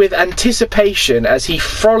throbbed with anticipation as he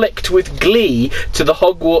frolicked with glee to the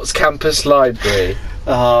Hogwarts campus library.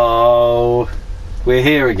 Oh, we're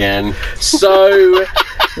here again. So,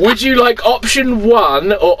 would you like option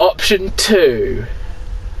 1 or option 2?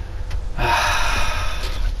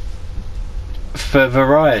 For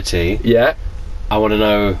variety, Yeah. I want to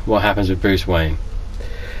know what happens with Bruce Wayne.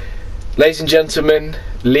 Ladies and gentlemen,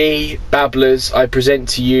 Lee Babblers, I present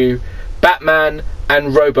to you Batman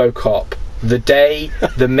and RoboCop, the day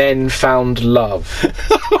the men found love.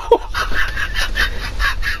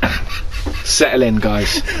 Settle in,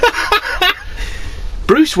 guys.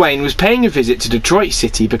 Bruce Wayne was paying a visit to Detroit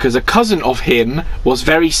City because a cousin of him was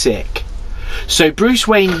very sick. So Bruce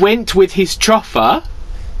Wayne went with his chauffeur,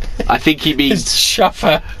 I think he means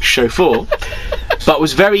chauffeur, but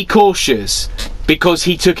was very cautious because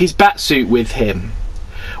he took his batsuit with him.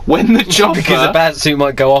 When the chauffeur, Because the batsuit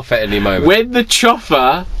might go off at any moment. when the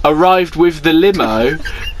chauffeur arrived with the limo,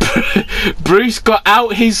 Bruce got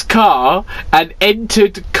out his car and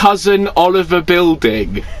entered Cousin Oliver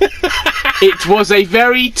Building. It was a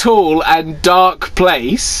very tall and dark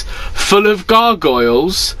place, full of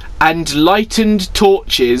gargoyles and lightened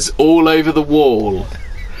torches all over the wall.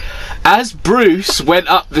 As Bruce went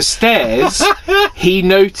up the stairs, he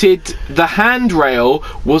noted the handrail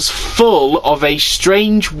was full of a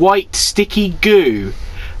strange white sticky goo.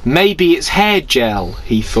 Maybe it's hair gel,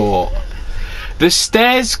 he thought. The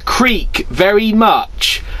stairs creak very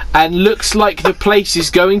much and looks like the place is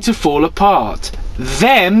going to fall apart.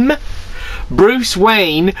 Then Bruce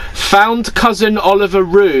Wayne found Cousin Oliver's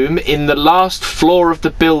room in the last floor of the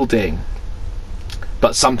building.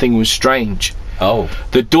 But something was strange. Oh,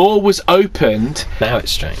 The door was opened now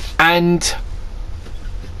it's strange. and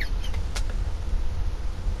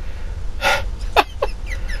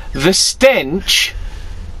the stench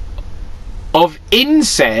of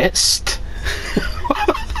incest.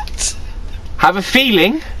 Have a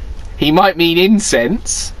feeling he might mean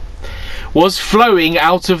incense, was flowing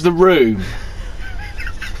out of the room.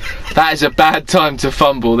 That is a bad time to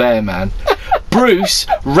fumble there, man. Bruce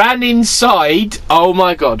ran inside. Oh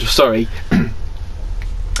my god, sorry.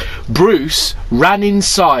 Bruce ran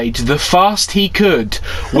inside the fast he could,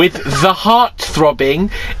 with the heart throbbing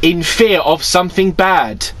in fear of something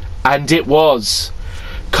bad. And it was.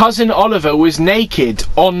 Cousin Oliver was naked,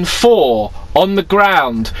 on the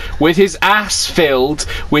ground, with his ass filled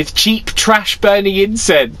with cheap trash-burning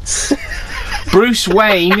incense. Bruce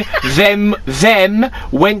Wayne then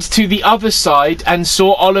went to the other side and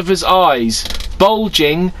saw Oliver's eyes,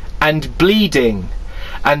 bulging and bleeding,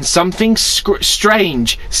 and something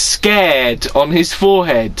strange, scared on his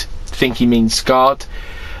forehead. Think he means scarred.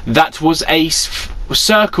 That was a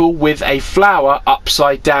circle with a flower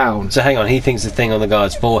upside down. So hang on, he thinks the thing on the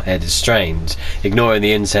guy's forehead is strange, ignoring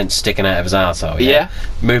the incense sticking out of his arsehole, yeah? Yeah.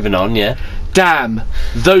 Moving on, yeah? Damn,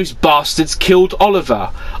 those bastards killed Oliver.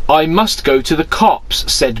 I must go to the cops,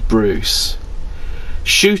 said Bruce,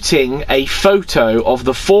 shooting a photo of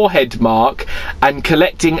the forehead mark and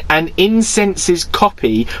collecting an incense's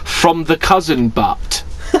copy from the cousin butt.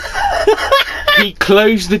 He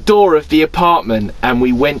closed the door of the apartment and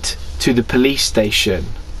we went to the police station.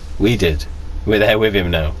 We did. We're there with him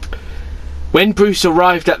now. When Bruce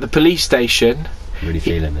arrived at the police station, Really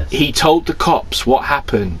feeling this. he told the cops what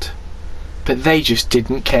happened, but they just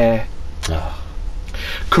didn't care. Oh.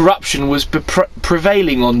 Corruption was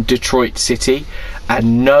prevailing on Detroit City,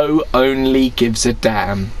 and no only gives a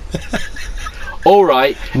damn.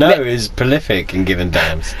 Alright. No is prolific in giving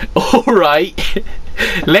damns. Alright.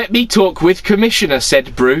 Let me talk with Commissioner,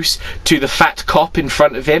 said Bruce to the fat cop in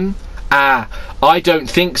front of him. Ah, I don't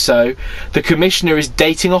think so. The Commissioner is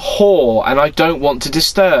dating a whore and I don't want to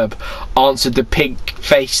disturb, answered the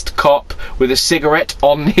pig-faced cop with a cigarette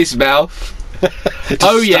on his mouth.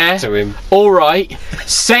 Oh yeah, To him. alright.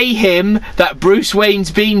 Say him that Bruce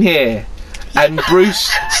Wayne's been here. And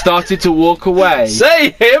Bruce started to walk away.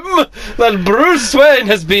 Say him that Bruce Wayne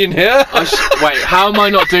has been here. Wait, how am I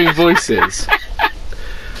not doing voices?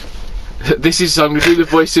 I'm going to do the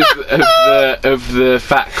voice of the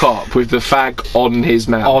fat cop with the fag on his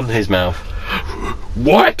mouth. On his mouth.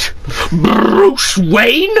 What? Bruce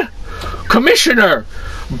Wayne? Commissioner,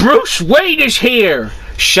 Bruce Wayne is here!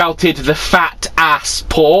 Shouted the fat ass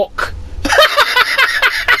pork.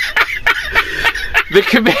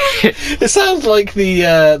 It sounds like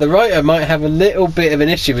the writer might have a little bit of an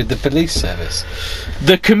issue with the police service.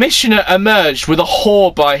 The commissioner emerged with a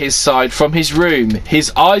whore by his side from his room.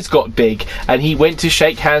 His eyes got big and he went to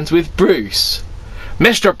shake hands with Bruce.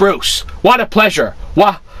 Mr. Bruce, what a pleasure.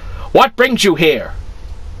 What brings you here?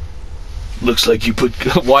 Looks like you put...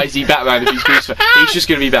 Why is he Batman if he's Bruce? He's just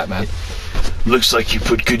going to be Batman. Looks like you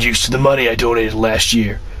put good use to the money I donated last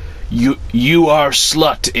year. Our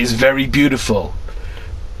slut is very beautiful.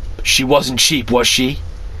 She wasn't cheap, was she?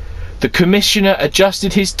 The commissioner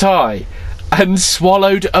adjusted his tie and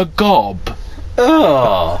swallowed a gob.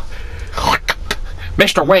 Oh.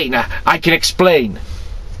 Mr. Wayne, I can explain.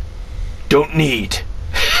 Don't need.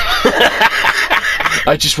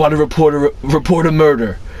 I just want to report a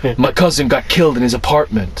murder. My cousin got killed in his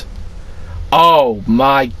apartment. Oh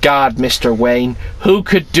my God, Mr. Wayne, who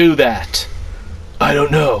could do that? I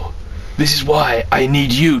don't know. This is why I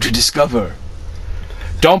need you to discover.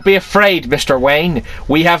 Don't be afraid, Mr. Wayne.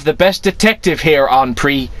 We have the best detective here on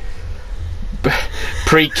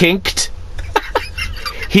Pre-Kinked.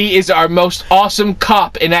 He is our most awesome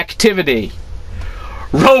cop in activity.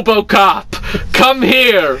 RoboCop, come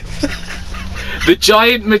here! The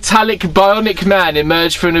giant metallic bionic man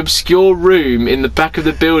emerged from an obscure room in the back of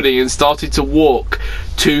the building and started to walk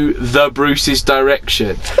to the Bruce's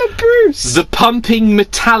direction. The Bruce! The pumping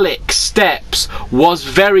metallic steps was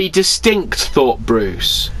very distinct, thought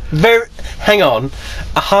Bruce. Hang on,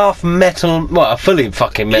 a half metal, well, a fully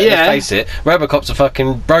fucking metal, Yeah. face it. Robocop's a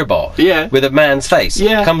fucking robot. Yeah. With a man's face.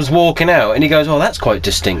 Yeah. Comes walking out and he goes, oh, that's quite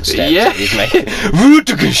distinct steps Yeah. that he's making.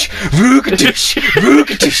 Rootish, rookatish,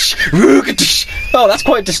 rookatish, rookatish. Oh, that's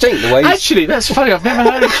quite distinct the way he's... Actually, that's funny. I've never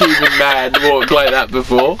heard a human man walk like that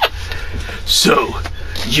before. So,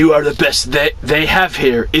 you are the best they have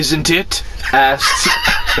here, isn't it?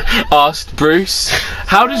 Asked Bruce.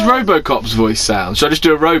 How does RoboCop's voice sound? Should I just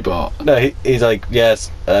do a robot? No, he's like,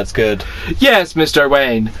 yes, that's good. Yes, Mr.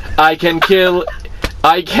 Wayne. I can kill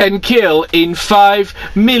in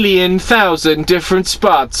 5,000,000 different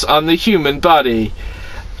spots on the human body,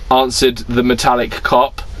 answered the metallic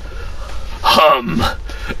cop.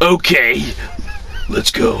 Okay.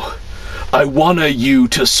 Let's go. I wanna you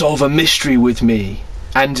to solve a mystery with me.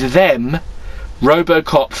 And them,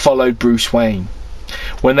 RoboCop followed Bruce Wayne.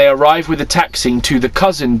 When they arrived with the taxi to the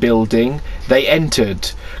cousin building, they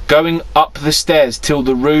entered, going up the stairs till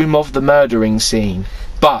the room of the murdering scene.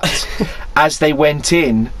 But, as they went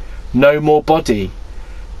in, no more body.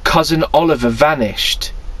 Cousin Oliver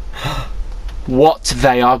vanished. What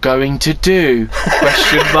they are going to do?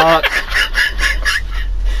 Question mark.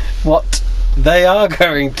 What they are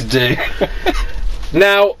going to do.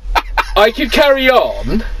 Now, I could carry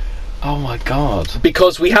on. Oh my God.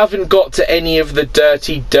 Because we haven't got to any of the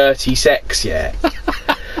dirty sex yet.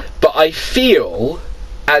 But I feel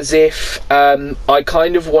as if I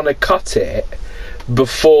kind of want to cut it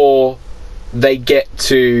before they get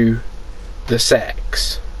to the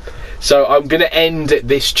sex. So I'm going to end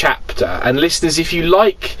this chapter. And listeners, if you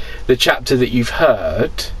like the chapter that you've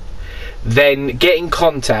heard, then get in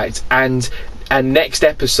contact, and next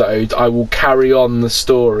episode I will carry on the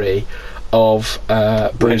story of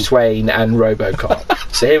Bruce Wayne and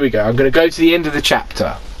RoboCop. So here we go. I'm going to go to the end of the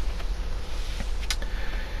chapter.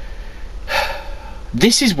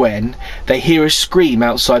 This is when they hear a scream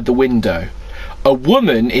outside the window. A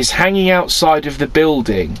woman is hanging outside of the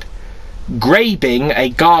building, grabbing a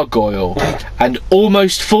gargoyle and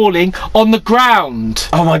almost falling on the ground.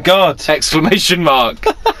 Oh my God! Exclamation mark.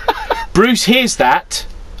 Bruce hears that,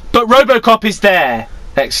 but RoboCop is there!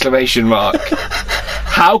 Exclamation mark.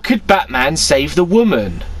 How could Batman save the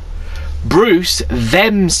woman? Bruce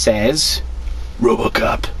then says,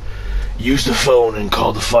 RoboCop, use the phone and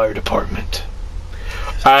call the fire department.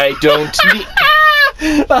 I don't need...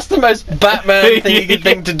 That's the most Batman thing you could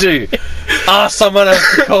think to do. Ask someone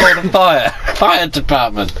else to call the fire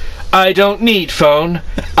department. I don't need phone.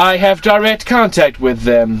 I have direct contact with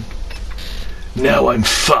them. Now I'm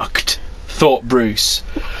fucked, thought Bruce.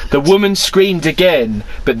 The woman screamed again,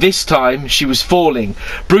 but this time she was falling.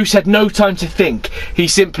 Bruce had no time to think. He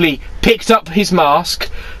simply picked up his mask,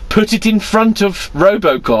 put it in front of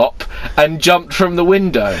RoboCop, and jumped from the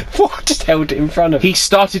window. What? Just held it in front of him. He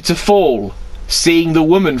started to fall, seeing the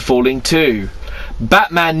woman falling too.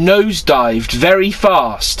 Batman nosedived very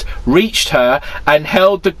fast, reached her and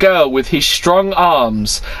held the girl with his strong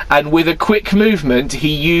arms, and with a quick movement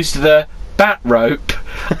he used the bat rope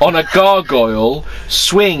on a gargoyle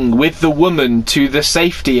swing with the woman to the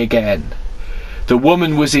safety again. The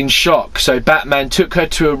woman was in shock, so Batman took her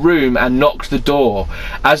to a room and knocked the door.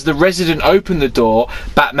 As the resident opened the door,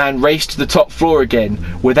 Batman raced to the top floor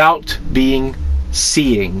again, without being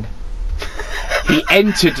seeing. He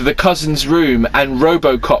entered the cousin's room and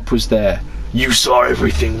RoboCop was there. "You saw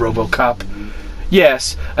everything, RoboCop?"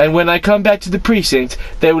 "Yes, and when I come back to the precinct,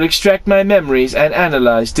 they will extract my memories and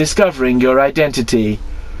analyze, discovering your identity."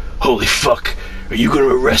 "Holy fuck, are you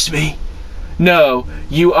gonna arrest me?" "No,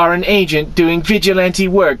 you are an agent doing vigilante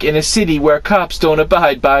work in a city where cops don't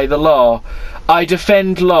abide by the law. I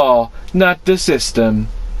defend law, not the system."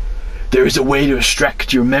 "There is a way to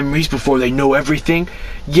extract your memories before they know everything?"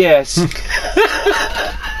 "Yes."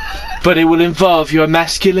 "But it will involve your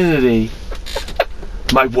masculinity."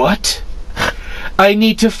 "My what?" "I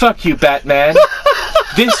need to fuck you, Batman.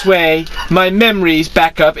 This way, my memories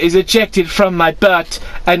backup is ejected from my butt,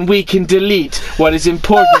 and we can delete what is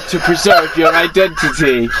important to preserve your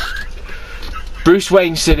identity." Bruce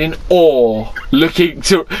Wayne stood in awe, looking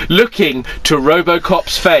to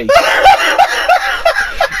RoboCop's face.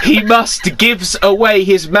 He must give away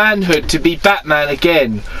his manhood to be Batman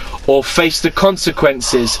again, or face the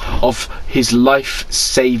consequences of his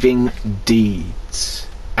life-saving deeds.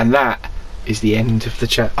 And that is the end of the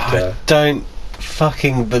chapter. I don't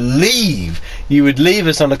fucking believe you would leave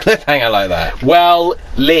us on a cliffhanger like that. Well,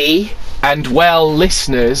 Lee, and well,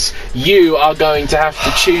 listeners, you are going to have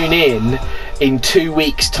to tune in 2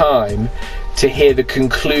 weeks' time to hear the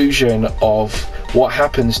conclusion of what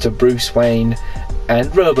happens to Bruce Wayne and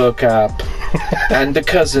RoboCop and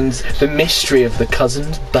the mystery of the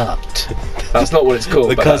cousin's butt. That's not what it's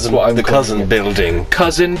called. That's what I'm calling cousin it. building.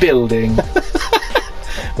 Cousin building.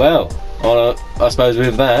 Well, I suppose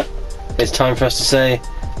with that, it's time for us to say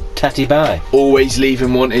tatty bye. Always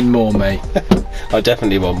leaving wanting more, mate. I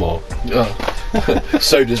definitely want more. Oh.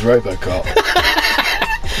 So does RoboCop.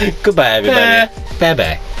 Goodbye, everybody. Bye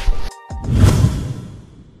bye.